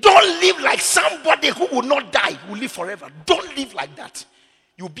don't live like somebody who will not die, will live forever. Don't live like that.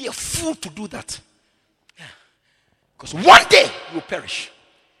 You'll be a fool to do that. Yeah. Because one day you'll perish.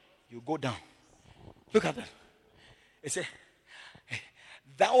 You'll go down. Look at that. It says,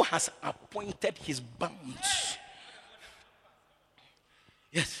 thou hast appointed his bounds.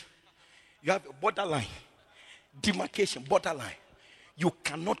 Yes. You have a borderline. Demarcation, borderline. You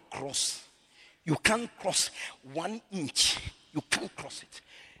cannot cross. You can't cross 1 inch. You can't cross it.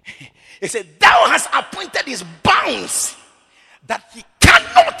 He said, thou hast appointed his bounds that he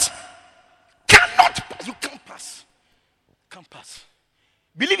cannot pass. You can't pass. Can't pass.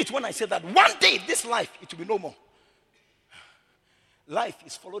 Believe it when I say that one day this life, it will be no more. Life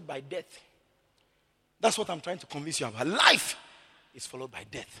is followed by death. That's what I'm trying to convince you about. Life is followed by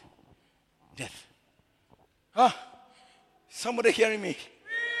death. Death. Somebody hearing me?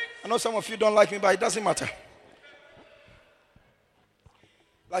 I know some of you don't like me, but it doesn't matter.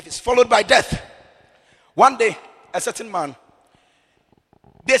 Life is followed by death. One day, a certain man,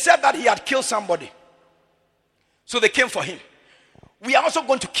 they said that he had killed somebody. So they came for him. We are also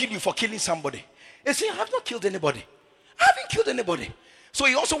going to kill you for killing somebody. He said, I have not killed anybody. I haven't killed anybody. So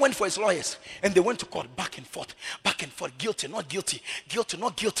he also went for his lawyers. And they went to court, back and forth. Guilty, not guilty. Guilty,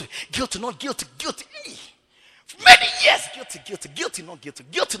 not guilty. Guilty, not guilty. Guilty. Many years, guilty, not guilty.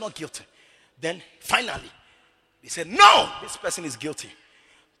 Guilty, not guilty. Then, finally, they said, no, this person is guilty.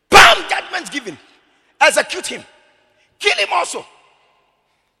 Bam, judgment given. Execute him. Kill him also.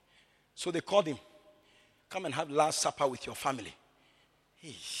 So they called him. Come and have last supper with your family.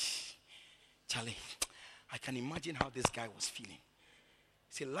 Hey, Charlie, I can imagine how this guy was feeling.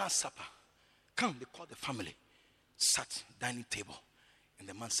 He said, last supper. Come, they called the family. Sat dining table. And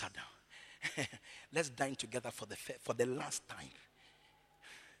the man sat down. Let's dine together for the last time.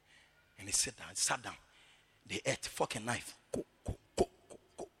 And he sat down. They ate fork and knife. Go.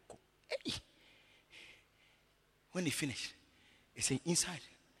 Hey. When he finished, he said, inside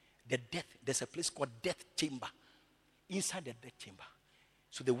the death, there's a place called death chamber. Inside the death chamber.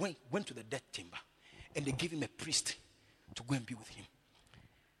 So they went to the death chamber. And they gave him a priest to go and be with him.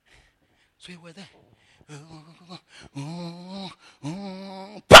 So he was there.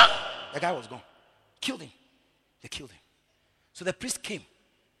 Bam! The guy was gone. Killed him. They killed him. So the priest came.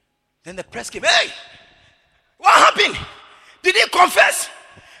 Then the press came. Hey! What happened? Did he confess?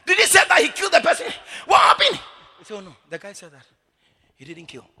 Did he say that he killed the person? What happened? He said, oh no. The guy said that he didn't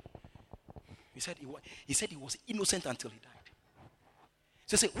kill. He said he was innocent until he died.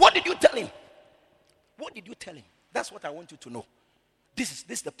 So he said, what did you tell him? What did you tell him? That's what I want you to know. This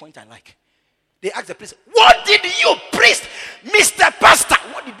is the point I like. They asked the priest, what did you, priest, Mr. Pastor,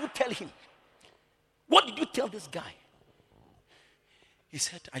 what did you tell him? What did you tell this guy? He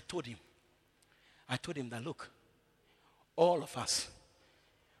said, I told him that, look, all of us,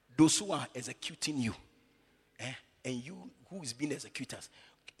 those who are executing you, and you who is being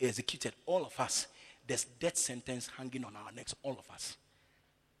executed, all of us, there's death sentence hanging on our necks, all of us.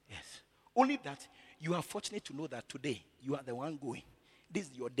 Yes. Only that you are fortunate to know that today you are the one going. This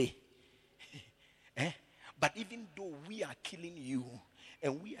is your day. But even though we are killing you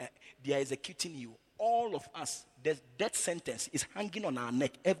and they are executing you, all of us, the death sentence is hanging on our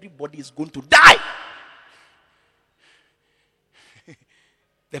neck. Everybody is going to die.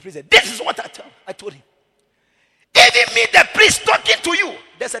 The priest said, this is what I told him. Even me, the priest talking to you,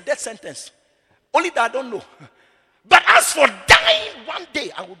 there's a death sentence. Only that I don't know. But as for dying, one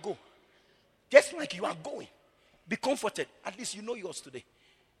day I will go. Just like you are going. Be comforted. At least you know yours today.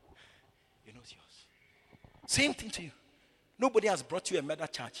 You know yours. Same thing to you. Nobody has brought you a murder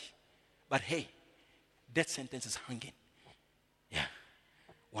charge. But hey, death sentence is hanging. Yeah.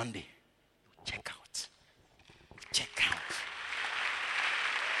 One day, you check out. Check out.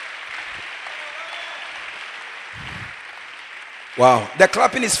 Wow. The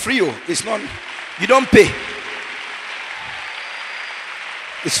clapping is free. It's not, you don't pay.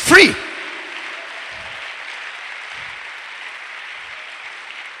 It's free.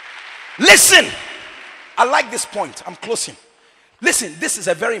 Listen. I like this point. I'm closing. Listen, this is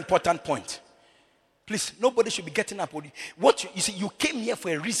a very important point. Please, nobody should be getting up. You see, you came here for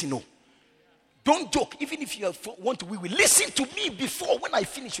a reason. No. Don't joke. Even if you want to wee, listen to me before. When I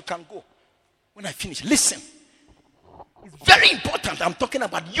finish, you can go. When I finish, listen. It's very important. I'm talking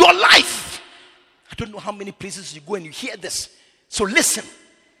about your life. I don't know how many places you go and you hear this. So listen.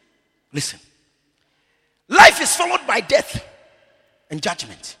 Listen. Life is followed by death and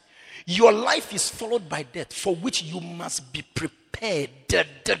judgment. Your life is followed by death, for which you must be prepared. Did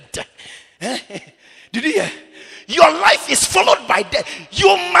you hear? Your life is followed by death.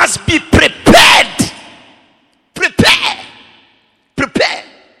 You must be prepared. Prepare. Prepare.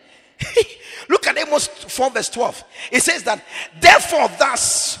 Look at Amos 4 verse 12. It says that, therefore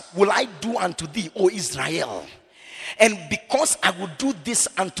thus will I do unto thee, O Israel. And because I will do this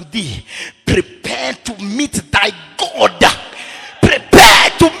unto thee, prepare to meet thy God. Prepare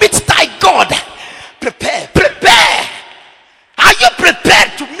to meet thy God. Prepare. Prepare. Are you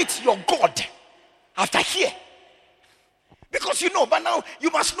prepared to meet your God after here? Because you know, but now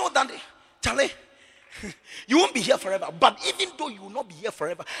you must know that, Charlie, you won't be here forever. But even though you will not be here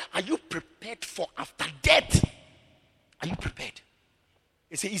forever, are you prepared for after death? Are you prepared?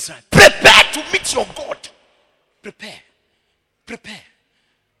 It says Israel, prepare to meet your God. Prepare. Prepare.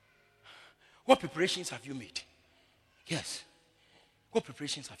 What preparations have you made? Yes. What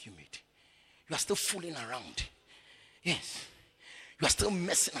preparations have you made? You are still fooling around. Yes. You are still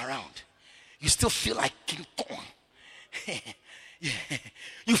messing around. You still feel like King Kong. Yeah.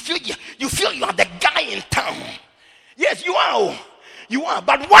 You feel you are the guy in town. Yes, you are. You are.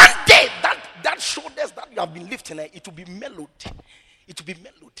 But one day that shoulders that you have been lifting, it will be mellowed. It will be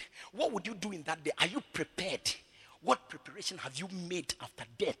mellowed. What would you do in that day? Are you prepared? What preparation have you made after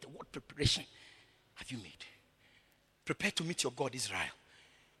death? What preparation have you made? Prepare to meet your God, Israel.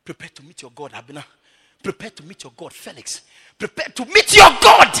 Prepare to meet your God, Abner. Prepare to meet your God, Felix. Prepare to meet your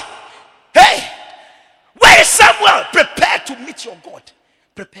God. Hey, where is Samuel? Prepare to meet your God.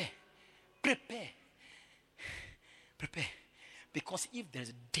 Prepare. Prepare. Prepare. Because if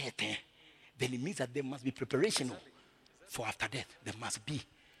there's death, then it means that there must be preparation for after death. There must be.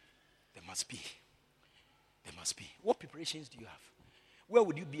 There must be. There must be. What preparations do you have? Where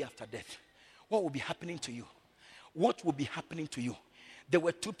would you be after death? What will be happening to you? What will be happening to you? There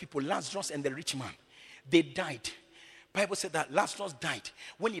were two people, Lazarus and the rich man. They died. Bible said that Lazarus died.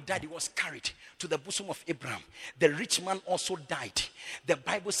 When he died, he was carried to the bosom of Abraham. The rich man also died. The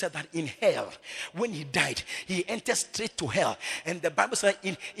Bible said that in hell, when he died, he entered straight to hell. And the Bible said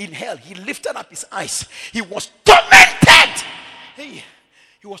in hell, he lifted up his eyes. He was tormented. Hey,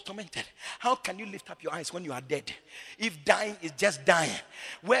 he was tormented. How can you lift up your eyes when you are dead? If dying is just dying.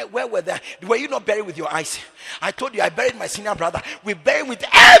 Where were you not buried with your eyes? I told you I buried my senior brother. We buried with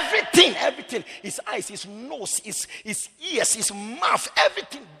everything. His eyes, his nose, his ears, his mouth,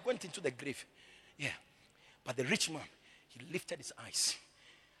 everything went into the grave. Yeah. But the rich man, he lifted his eyes.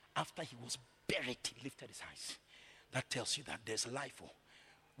 After he was buried, he lifted his eyes. That tells you that there's life.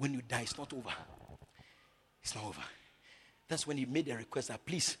 When you die, it's not over. It's not over. That's when he made a request that,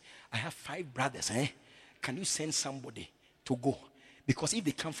 please, I have 5 brothers. Can you send somebody to go? Because if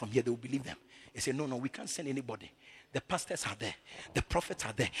they come from here, they will believe them. He said, no, we can't send anybody. The pastors are there. The prophets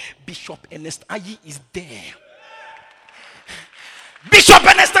are there. Bishop Ernest Ayi is there. Bishop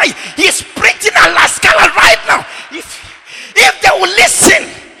Ernest Ayi, he is preaching at La Scala right now. If they will listen,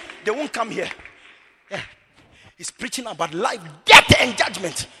 they won't come here. Yeah. He's preaching about life, death, and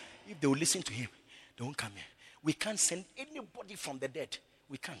judgment. If they will listen to him, they won't come here. We can't send anybody from the dead.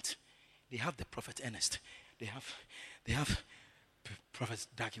 We can't. They have the prophet Ernest. They have Prophet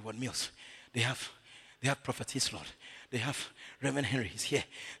Dag Heward-Mills. They have Prophet Hislord. They have Reverend Henry is here.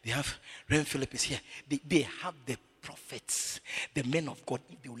 They have Reverend Philip is here. They have the prophets, the men of God.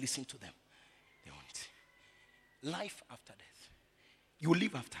 If they will listen to them, they want it. Life after death. You will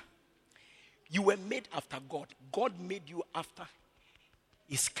live after. You were made after God. God made you after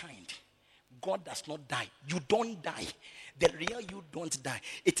his kind. God does not die. You don't die. The real you don't die.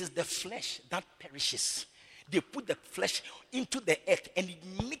 It is the flesh that perishes. They put the flesh into the earth and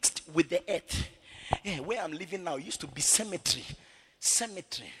it mixed with the earth. Yeah, where I'm living now used to be cemetery.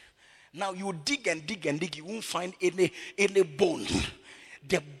 Now you dig and dig and dig. You won't find any bone.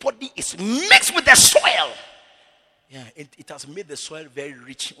 The body is mixed with the soil. Yeah, it has made the soil very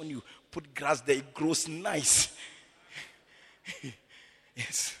rich. When you put grass there, it grows nice.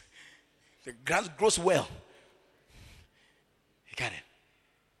 Yes. The grass grows well. You got it.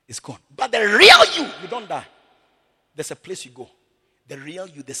 It's gone. But the real you don't die. There's a place you go. The real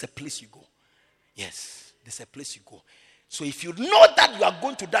you, there's a place you go. Yes, there's a place you go. So if you know that you are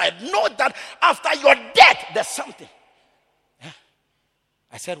going to die, know that after your death, there's something. Yeah.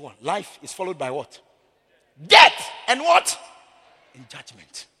 I said what? Life is followed by what? Death and what? In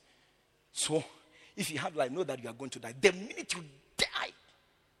judgment. So, if you have life, know that you are going to die. The minute you die,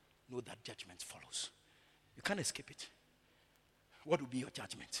 know that judgment follows. You can't escape it. What will be your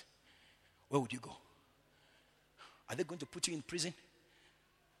judgment? Where would you go? Are they going to put you in prison?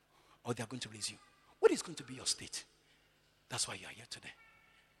 Or they are going to release you? What is going to be your state? That's why you are here today.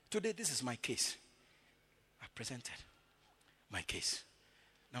 Today, this is my case. I presented my case.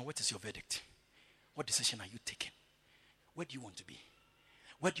 Now, what is your verdict? What decision are you taking? Where do you want to be?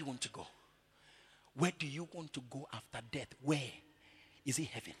 Where do you want to go? Where do you want to go after death? Where? Is it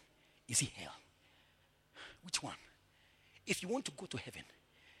heaven? Is it hell? Which one? If you want to go to heaven,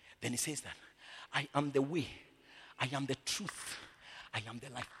 then he says that I am the way, I am the truth, I am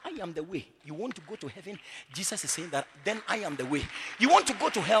the life. I am the way. You want to go to heaven? Jesus is saying that then I am the way. You want to go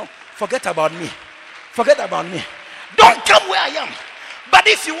to hell? Forget about me. Forget about me. Don't come where I am. But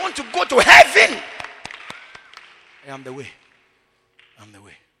if you want to go to heaven, I am the way. I am the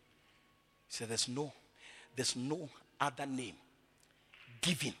way. He said there's no other name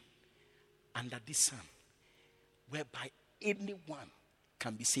given under this sun whereby anyone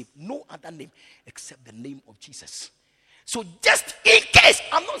can be saved. No other name except the name of Jesus. So just in case,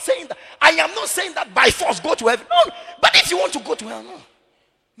 I am not saying that by force go to heaven. No, but if you want to go to hell, no.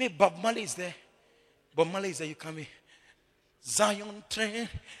 Maybe Bob Marley is there. Bob Marley is there, you come in. Zion train.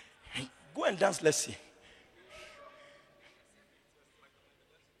 Go and dance, let's see.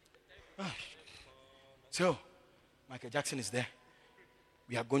 So, Michael Jackson is there.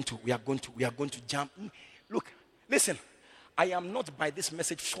 We are going to jump. Look, listen. I am not by this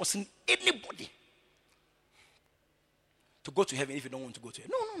message forcing anybody to go to heaven if you don't want to go to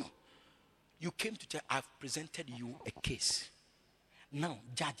heaven. No. You came to church. I've presented you a case. Now,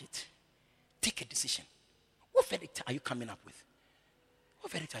 judge it. Take a decision. What verdict are you coming up with?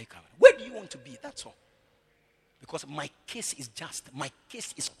 What verdict are you coming up with? Where do you want to be? That's all. Because my case is just. My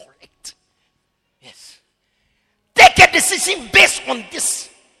case is correct. Yes. Take a decision based on this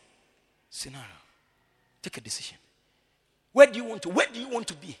scenario. Take a decision. Where do you want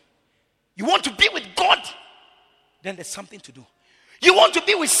to be? You want to be with God? Then there's something to do. You want to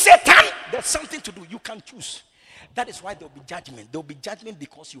be with Satan? There's something to do. You can choose. That is why there will be judgment. There will be judgment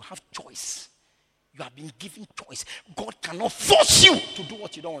because you have choice. You have been given choice. God cannot force you to do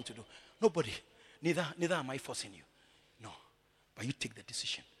what you don't want to do. Nobody. Neither am I forcing you. No. But you take the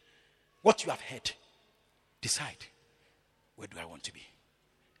decision. What you have heard, decide. Where do I want to be?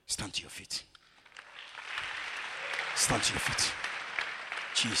 Stand to your feet. Stand to your feet.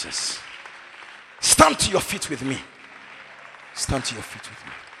 Jesus. Stand to your feet with me. Stand to your feet with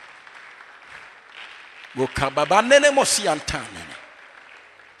me.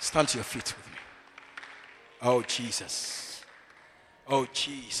 Stand to your feet with me. Oh, Jesus. Oh,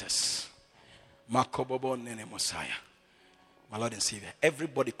 Jesus. Makobobo nene Messiah. My Lord and Savior.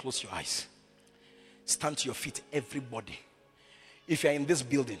 Everybody close your eyes. Stand to your feet, everybody. If you're in this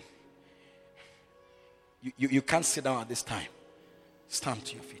building, you can't sit down at this time. Stand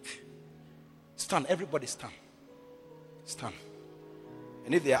to your feet. Stand, everybody stand. Stand.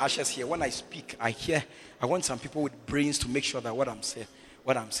 And if there are ushers here, when I speak, I want some people with brains to make sure that what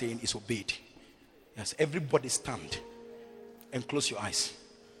I'm saying is obeyed. Yes, everybody stand and close your eyes.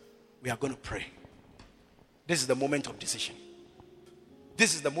 We are going to pray. This is the moment of decision.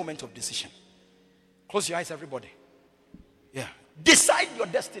 This is the moment of decision. Close your eyes, everybody. Yeah. Decide your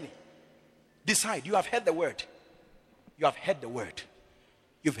destiny. Decide. You have heard the word. You have heard the word.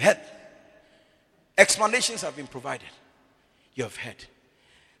 You've heard. Explanations have been provided. You have heard.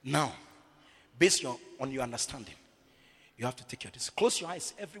 Now, based on your understanding, you have to take your decision. Close your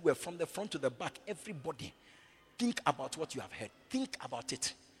eyes everywhere, from the front to the back. Everybody, think about what you have heard. Think about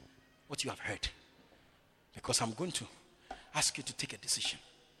it, what you have heard. Because I'm going to ask you to take a decision.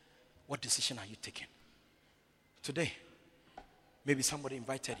 What decision are you taking? Today, maybe somebody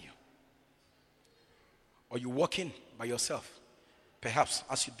invited you. Or you walk in by yourself. Perhaps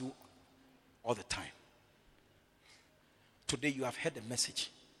as you do all the time. Today you have heard a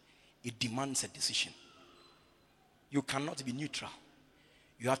message. It demands a decision. You cannot be neutral.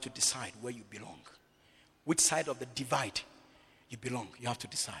 You have to decide where you belong. Which side of the divide you belong. You have to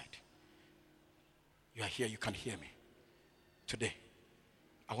decide. You are here, you can hear me. Today,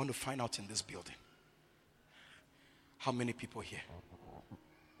 I want to find out in this building how many people here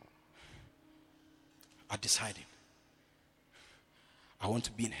are deciding. I want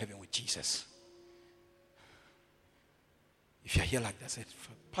to be in heaven with Jesus. If you're here like that, say,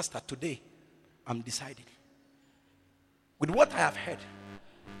 Pastor, today I'm deciding. With what I have heard,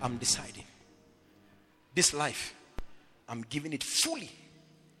 I'm deciding. This life, I'm giving it fully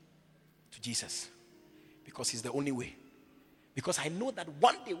to Jesus. Because he's the only way. Because I know that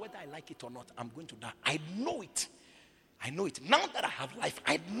one day, whether I like it or not, I'm going to die. I know it. I know it. Now that I have life,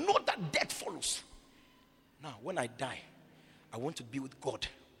 I know that death follows. Now, when I die, I want to be with God.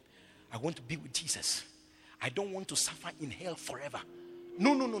 I want to be with Jesus. I don't want to suffer in hell forever.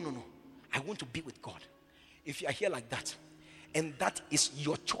 No. I want to be with God. If you are here like that, and that is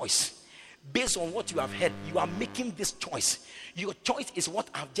your choice, based on what you have heard, you are making this choice. Your choice is what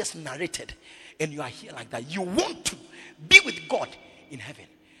I've just narrated, and you are here like that. You want to be with God in heaven.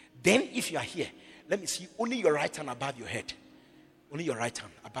 Then, if you are here, let me see only your right hand above your head. Only your right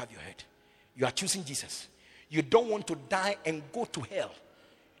hand above your head. You are choosing Jesus. You don't want to die and go to hell.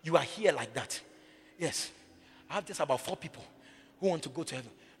 You are here like that. Yes. I have just about 4 people who want to go to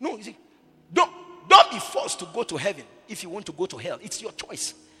heaven. No, you see, don't be forced to go to heaven if you want to go to hell. It's your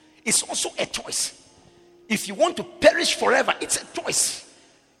choice. It's also a choice. If you want to perish forever, it's a choice.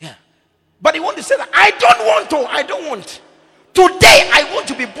 Yeah. But you want to say that I don't want. Today I want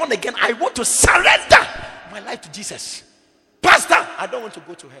to be born again. I want to surrender my life to Jesus. Pastor, I don't want to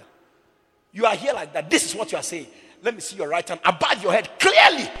go to hell. You are here like that. This is what you are saying. Let me see your right hand above your head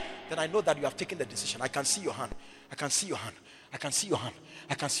clearly. Then I know that you have taken the decision. I can see your hand. I can see your hand. I can see your hand.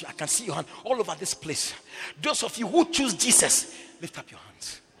 I can see your hand all over this place. Those of you who choose Jesus, lift up your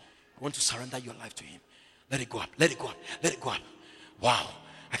hands. You want to surrender your life to him. Let it go up. Let it go up. Let it go up. Wow.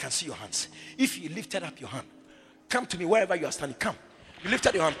 I can see your hands. If you lifted up your hand, come to me wherever you are standing. Come. You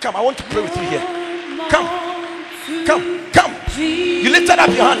lifted your hand. Come. I want to pray with you here. Come. You lifted up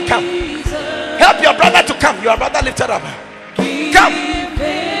your hand. Come. Help your brother to come. Your brother lifted up. Come.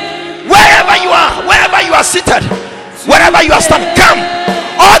 Wherever you are seated, wherever you are standing, come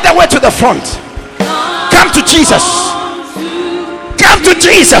all the way to the front. Come to Jesus. Come to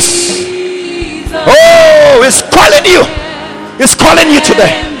Jesus. Oh, he's calling you. He's calling you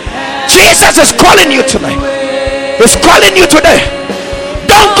today. Jesus is calling you tonight. He's calling you today.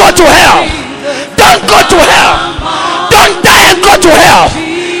 Don't go to hell. Don't go to hell. Don't die and go to hell.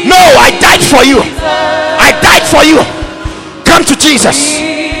 No, I died for you. I died for you. Come to Jesus.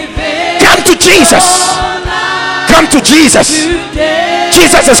 Come to Jesus. Come to Jesus.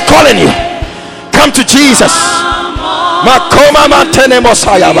 Jesus is calling you. Come to Jesus. Makoma mantene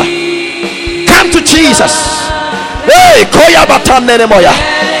mosayaba. Come to Jesus. Hey, koya batane moya.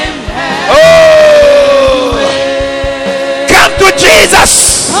 Oh, come to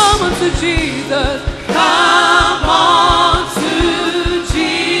Jesus. Come to Jesus. Come on to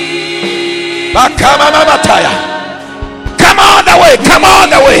Jesus. Come all the way. Come all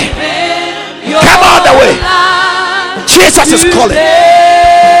the way. Come all the way. Jesus is calling.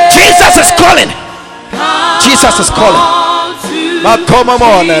 Jesus is calling. Jesus is calling.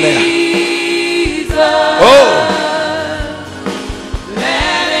 Oh.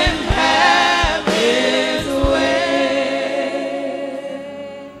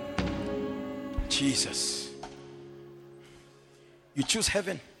 Jesus. You choose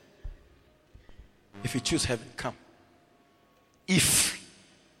heaven. If you choose heaven, come. If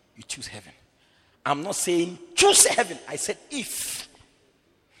you choose heaven. I'm not saying choose heaven. I said if.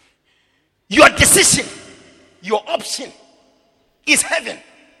 Your decision, your option is heaven.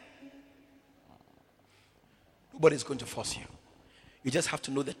 Nobody's going to force you. You just have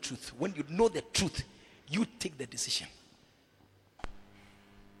to know the truth. When you know the truth, you take the decision.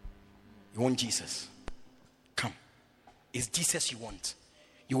 You want Jesus? Come. It's Jesus you want.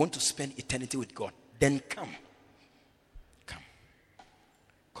 You want to spend eternity with God? Then come. Come.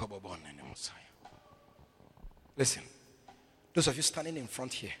 Listen. Those of you standing in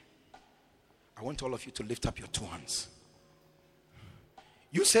front here, I want all of you to lift up your 2 hands.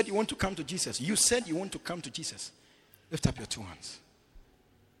 You said you want to come to Jesus. You said you want to come to Jesus. Lift up your 2 hands.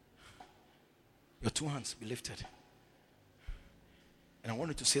 Your 2 hands be lifted. And I want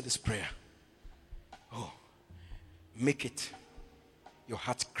you to say this prayer. Oh, make it your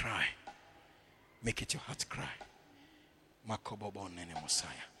heart cry. Make it your heart cry.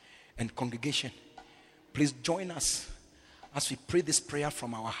 And congregation, please join us as we pray this prayer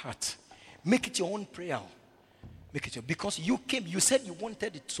from our heart. Make it your own prayer. Make it your, because you came, you said you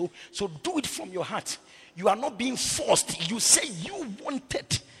wanted it, so do it from your heart. You are not being forced. You say you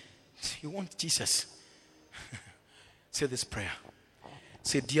wanted. You want Jesus. Say this prayer.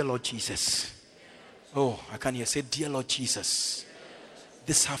 Say, dear Lord Jesus. Oh, I can hear. Say, dear Lord Jesus.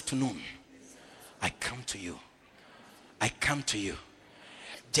 This afternoon, I come to you. I come to you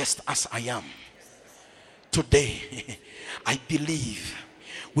just as I am. Today, I believe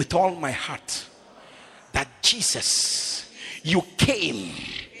with all my heart that Jesus, you came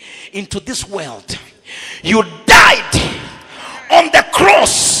into this world. You died on the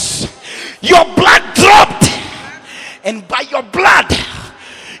cross. Your blood dropped And by your blood,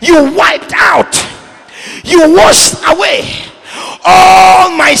 you wiped out, you washed away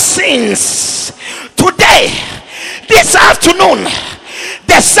all my sins. Today, this afternoon,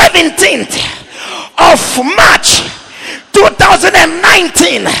 the 17th of March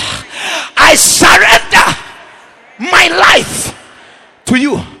 2019, I surrender my life to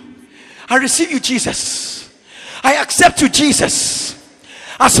you. I receive you, Jesus. I accept you, Jesus,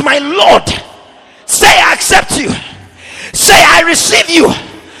 as my Lord. Say, I accept you. Say, I receive you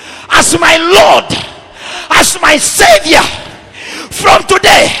as my Lord, as my Savior. From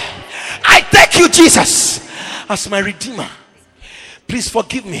today, I take you, Jesus, as my Redeemer. Please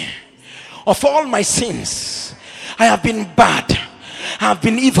forgive me of all my sins. I have been bad, I have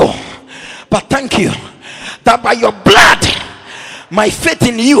been evil, but thank you that by your blood, my faith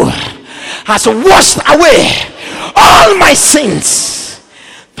in you has washed away all my sins.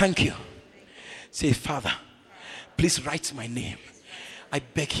 Thank you. Say, Father, please write my name. I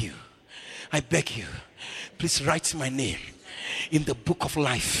beg you, please write my name in the book of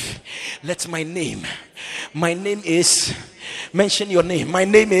life. Let my name is, mention your name.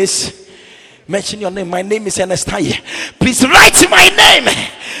 Mention your name. My name is Ernestine. Please write my name.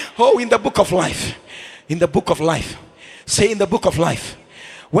 Oh, in the book of life. In the book of life. Say, in the book of life.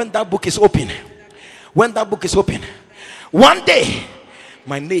 When that book is open, one day,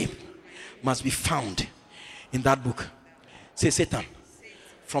 my name must be found in that book. Say, Satan,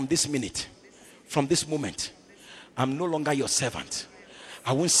 from this minute, from this moment, I'm no longer your servant.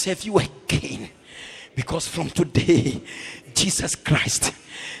 I won't serve you again, because from today, Jesus Christ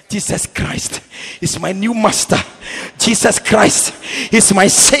is my new master. Jesus Christ is my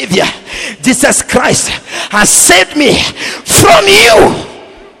Savior. Jesus Christ has saved me from you.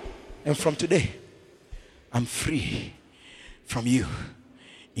 And from today, I'm free from you.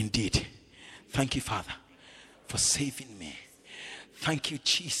 Indeed. Thank you, Father, for saving me. Thank you,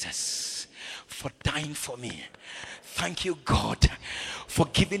 Jesus, for dying for me. Thank you, God, for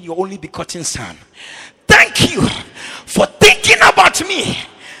giving your only begotten Son. Thank you for thinking about me.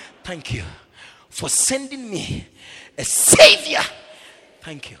 Thank you for sending me a Savior.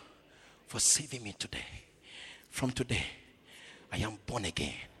 Thank you for saving me today. From today, I am born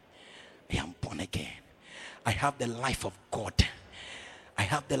again. I am born again. I have the life of God. I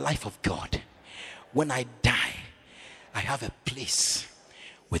have the life of God. When I die, I have a place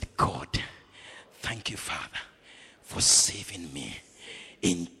with God. Thank you, Father, for saving me.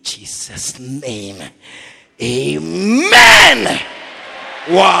 In Jesus' name, amen.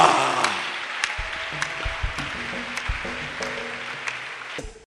 Wow.